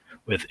model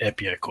with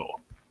API call.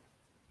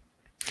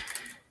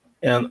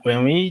 And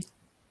when we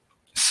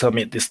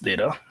submit this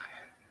data,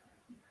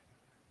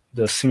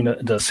 the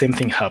same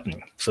thing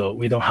happening. So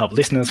we don't have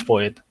listeners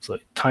for it, so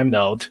it timed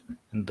out,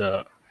 and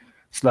the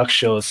Slack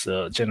shows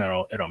a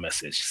general error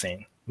message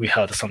saying we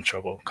had some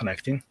trouble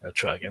connecting.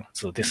 Try again.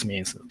 So this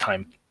means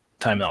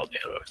timeout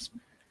errors,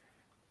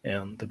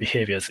 and the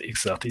behavior is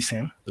exactly the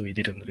same. So we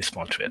didn't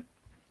respond to it.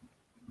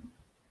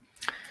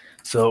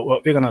 So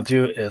what we're gonna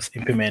do is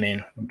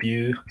implementing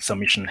view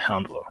submission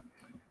handler,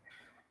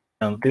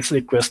 and this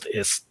request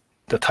is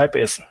the type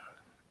is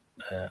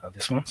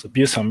this one. So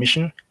view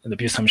submission, and the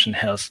view submission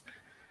has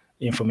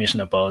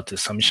information about the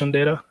submission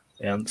data,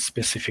 and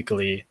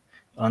specifically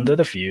under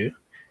the view,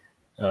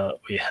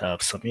 we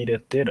have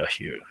submitted data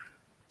here.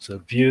 So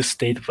view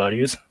state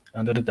values.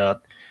 Under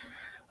that,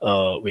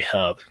 we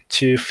have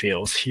 2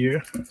 fields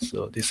here.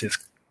 So this is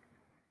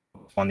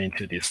corresponding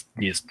to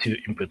these 2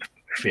 input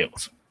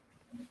fields.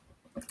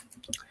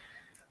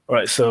 All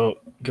right, so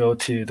go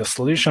to the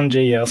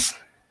solution.js,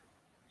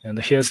 and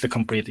here's the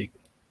complete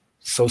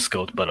source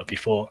code. But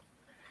before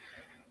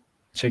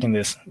checking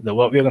this,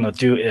 what we're gonna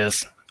do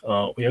is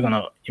we're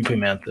gonna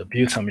implement the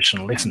view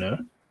submission listener,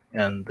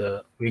 and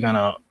we're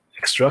gonna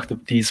extract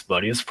these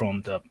values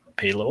from the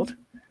payload,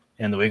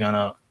 and we're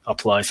gonna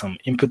apply some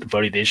input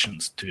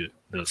validations to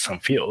some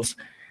fields.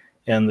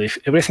 And if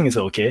everything is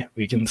okay,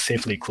 we can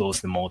safely close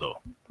the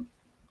model.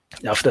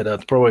 After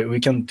that, probably we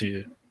can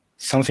do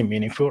something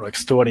meaningful, like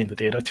storing the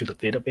data to the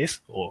database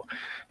or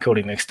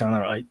calling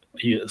external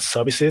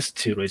services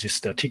to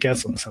register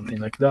tickets or something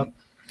like that.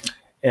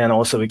 And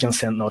also we can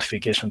send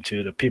notification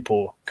to the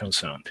people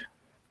concerned.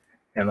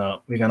 And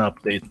we're gonna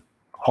update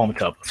home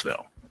tab as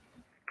well.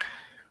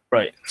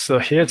 Right, so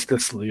here's the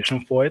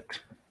solution for it.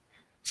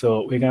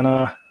 So we're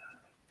gonna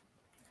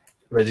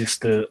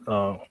register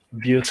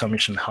view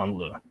submission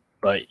handler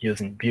by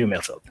using view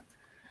method.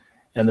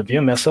 And the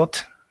view method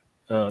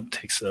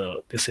takes,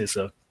 this is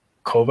a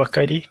callback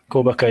ID.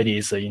 Callback ID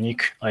is a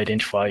unique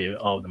identifier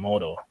of the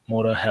model.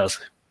 Model has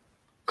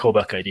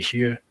callback ID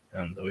here,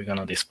 and we're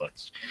gonna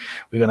dispatch.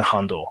 We're gonna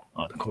handle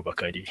the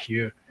callback ID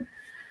here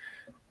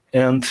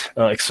and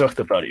extract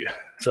the value.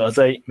 So as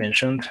I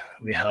mentioned,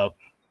 we have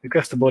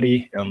request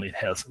body, and it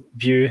has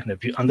view,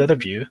 under the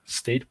view,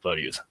 state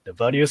values. The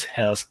values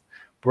has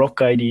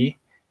block ID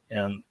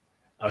and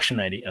action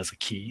ID as a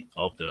key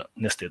of the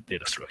nested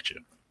data structure.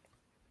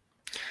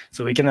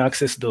 So we can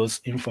access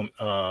those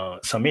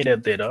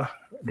submitted data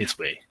this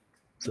way.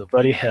 So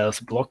value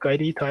has block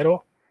ID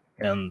title,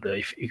 and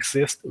if it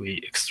exists,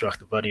 we extract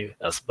the value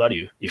as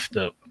value if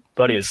the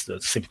value is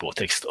the simple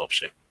text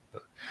object,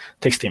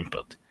 text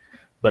input.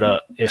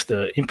 But if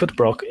the input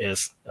block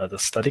is the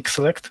static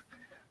select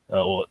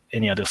or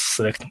any other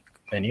select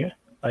menu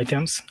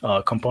items,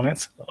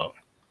 components,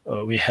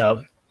 we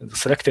have the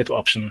selected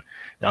option.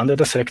 Under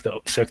the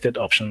selected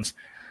options,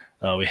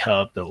 we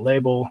have the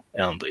label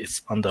and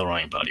its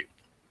underlying value.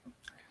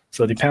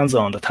 So it depends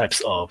on the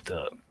types of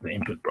the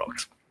input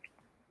blocks.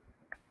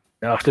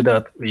 After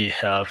that, we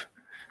have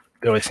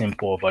very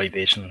simple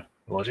validation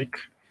logic.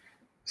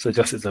 So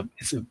just it's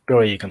a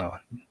very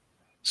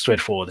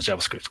straightforward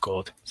JavaScript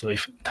code. So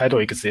if title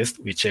exists,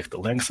 we check the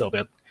length of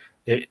it.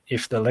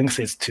 If the length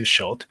is too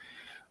short,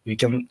 we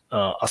can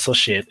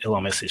associate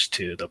error message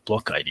to the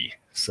block ID.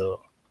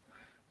 So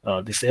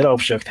this error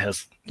object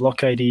has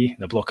block ID.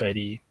 The block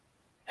ID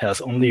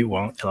has only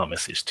one error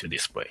message to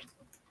display.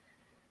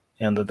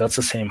 And that's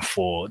the same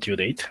for due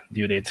date.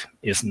 Due date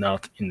is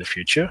not in the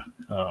future.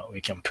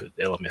 We can put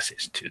error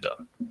message to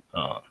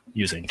the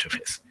user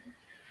interface.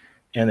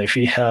 And if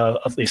we have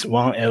at least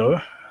one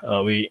error,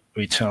 we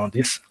return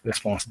this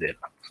response data.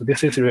 So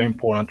this is really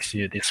important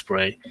to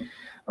display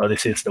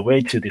this is the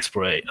way to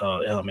display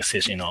error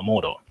message in our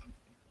model.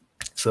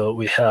 So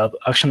we have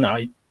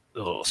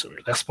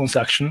response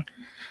action,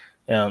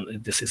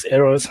 and this is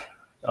errors.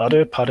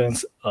 Other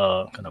patterns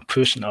are kind of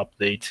push and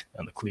update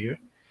and clear.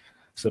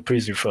 So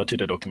please refer to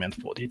the document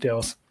for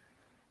details.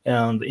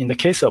 And in the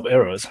case of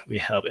errors, we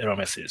have error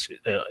message,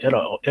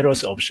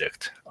 errors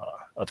object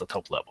at the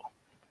top level.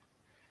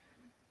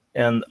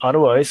 And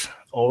otherwise,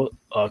 all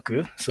are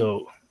good.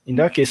 So in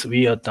that case,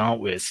 we are done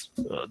with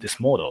this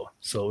model.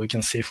 So we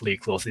can safely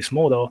close this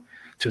model.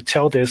 To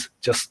tell this,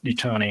 just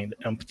returning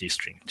the empty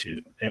string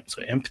to,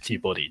 so empty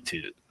body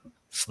to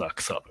Slack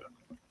server.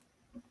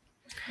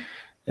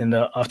 And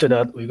after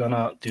that, we're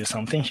gonna do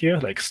something here,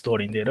 like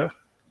storing data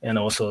and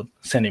also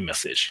sending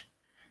message.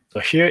 So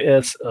here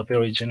is a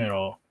very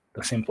general,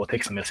 the simple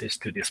text message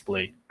to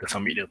display the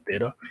submitted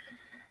data.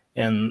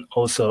 And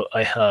also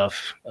I have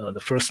the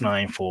first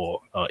line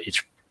for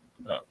each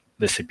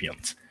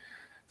recipient.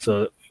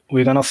 So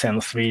we're gonna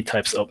send 3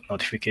 types of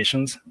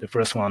notifications. The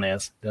first one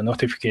is the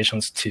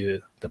notifications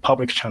to the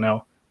public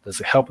channel. There's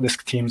a help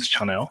desk teams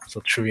channel, so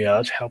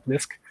triage help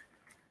desk,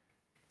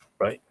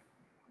 right?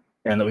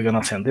 And we're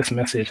gonna send this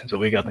message. So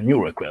we got a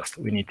new request.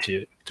 We need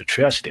to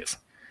triage this.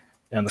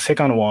 And the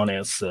second one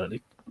is the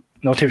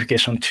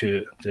notification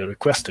to the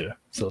requester.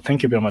 So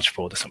thank you very much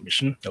for the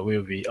submission.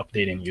 We'll be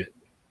updating you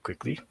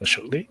quickly,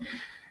 shortly.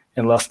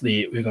 And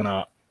lastly, we're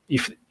gonna,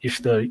 if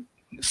the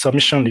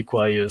submission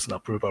requires an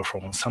approval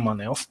from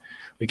someone else,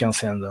 we can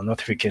send a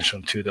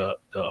notification to the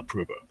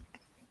approver.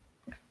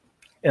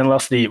 And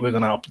lastly, we're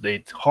gonna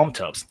update home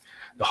tabs.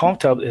 The home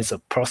tab is a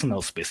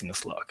personal space in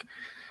Slack.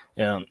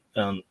 And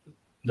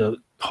the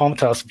home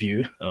tabs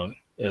view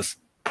is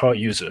per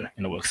user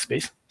in the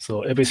workspace.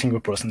 So every single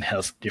person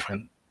has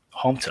different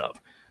home tab.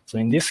 So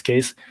in this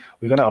case,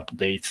 we're gonna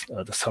update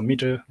the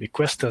submitter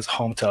requester's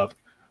home tab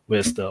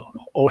with the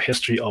whole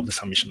history of the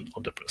submission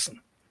of the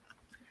person.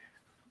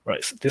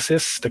 Right, so this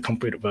is the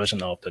complete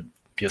version of the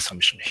PS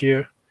submission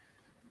here.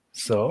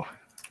 So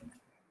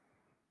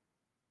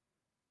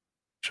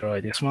try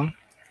this one.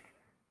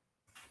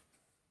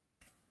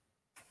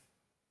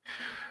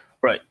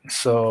 Right,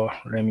 so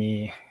let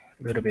me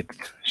a little bit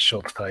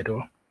short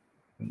title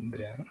and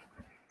then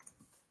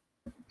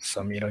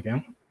submit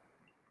again.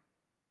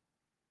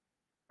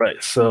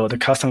 Right, so the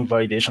custom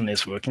validation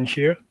is working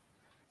here.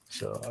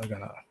 So I'm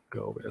gonna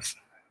go with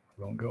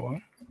longer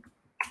one.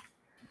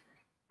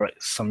 Right,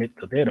 submit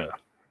the data.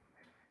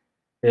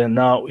 And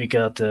now we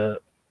got the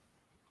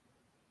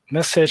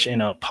message in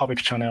a public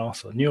channel,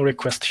 so new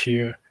request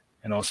here.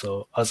 And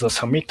also as a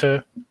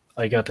submitter,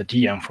 I got a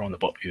DM from the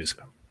bot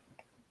user.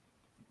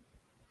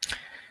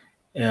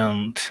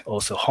 And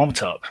also home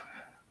tab,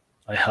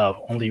 I have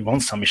only one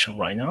submission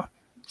right now.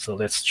 So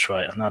let's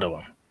try another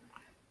one.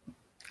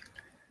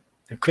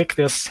 I click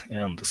this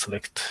and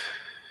select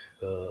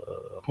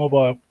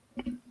mobile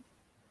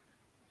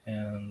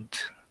and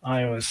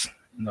iOS,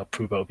 and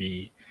approval will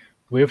be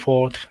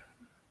report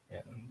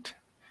and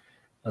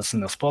as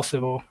soon as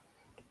possible.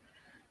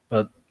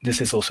 But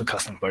this is also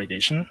custom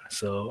validation,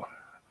 so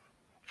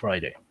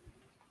Friday.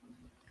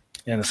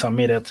 And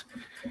submitted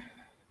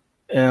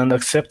and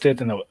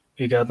accepted, and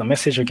we got the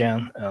message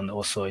again, and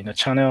also in the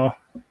channel,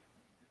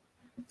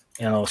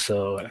 and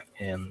also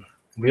in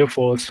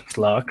report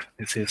Slack.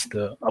 This is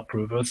the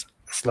approvers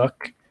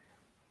Slack.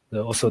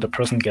 Also, the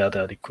person got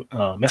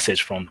a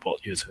message from the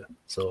bot user.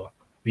 So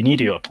we need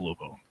your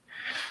approval.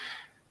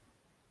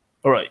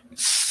 All right,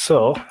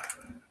 so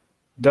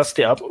that's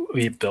the app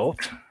we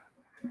built.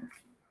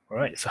 All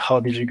right, so how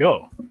did you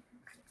go?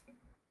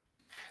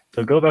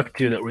 So go back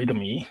to the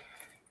README.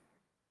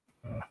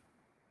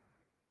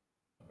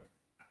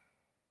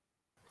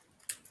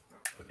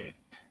 Okay.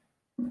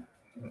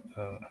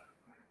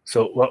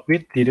 So what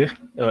we did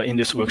in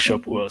this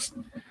workshop were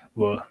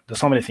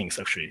so many things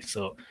actually.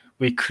 So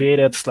we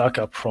created Slack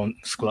app from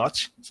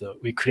scratch. So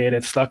we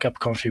created Slack app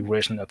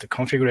configuration at the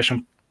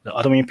configuration, the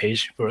admin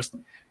page first,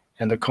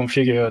 and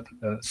configured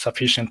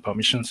sufficient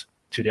permissions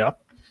to the app,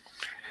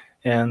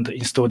 and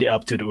install the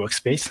app to the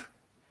workspace.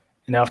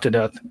 And after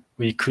that,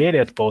 we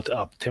created both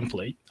app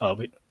template,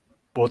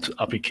 both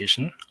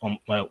application on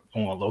a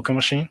local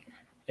machine,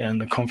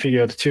 and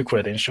configured 2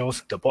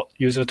 credentials, the bot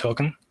user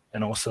token,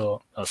 and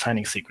also a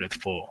signing secret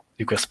for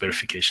request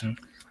verification.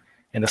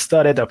 And the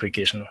started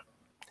application,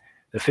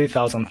 the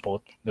 3000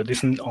 port, the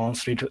listen on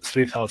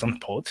 3000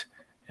 port,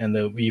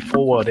 and we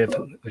forwarded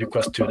the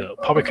request to the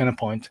public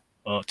endpoint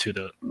to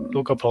the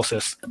local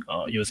process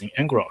using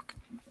ngrok.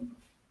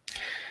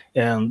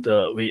 And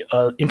we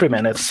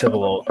implemented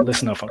several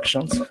listener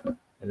functions,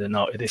 and then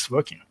now it is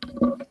working.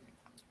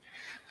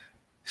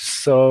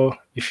 So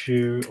if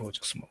you,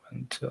 just a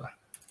moment.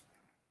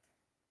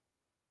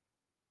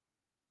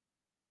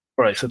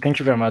 All right, so thank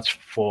you very much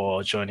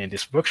for joining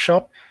this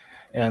workshop.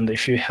 And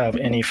if you have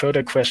any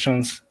further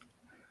questions,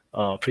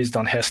 please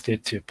don't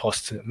hesitate to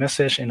post a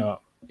message in an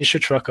issue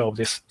tracker of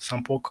this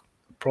sample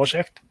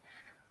project,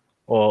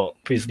 or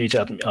please reach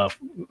out,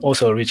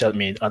 also reach out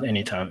me at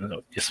any time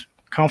at this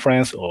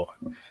conference or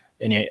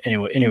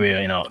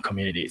anywhere in our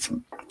communities.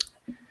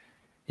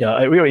 yeah,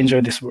 I really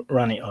enjoyed this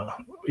running.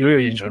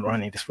 Really enjoyed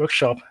running this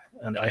workshop,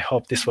 and I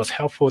hope this was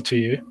helpful to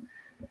you.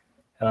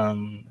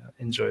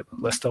 Enjoy the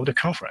rest of the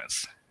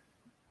conference.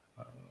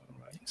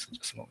 Right, so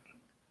just a moment.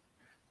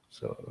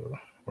 So,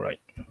 right.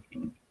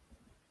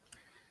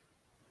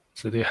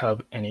 So do you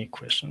have any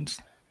questions?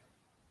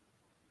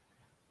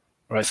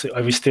 All right, so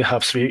we still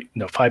have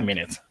 5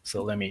 minutes.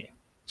 So let me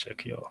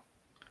check your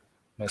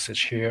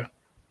message here.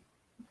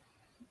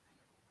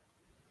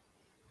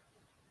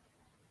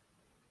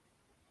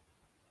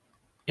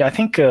 Yeah, I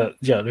think,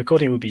 yeah,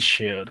 recording will be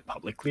shared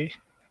publicly.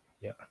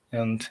 Yeah,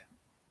 and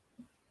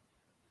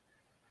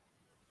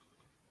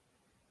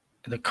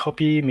the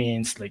copy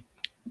means like,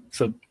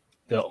 so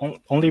the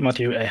only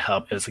material I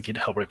have is a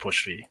GitHub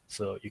repository.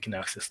 So you can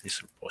access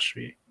this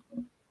repository.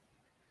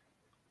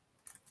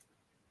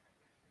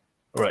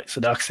 All right,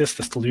 so to access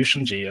the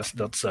solution.js,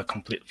 that's a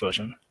complete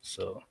version.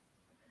 So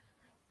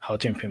how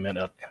to implement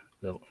that,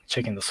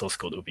 checking the source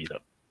code will be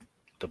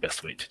the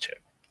best way to check.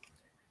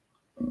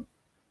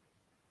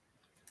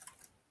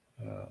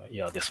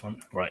 Yeah, this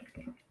one, right.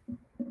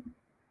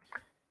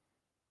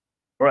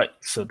 All right,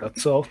 so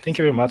that's all. Thank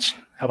you very much.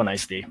 Have a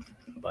nice day.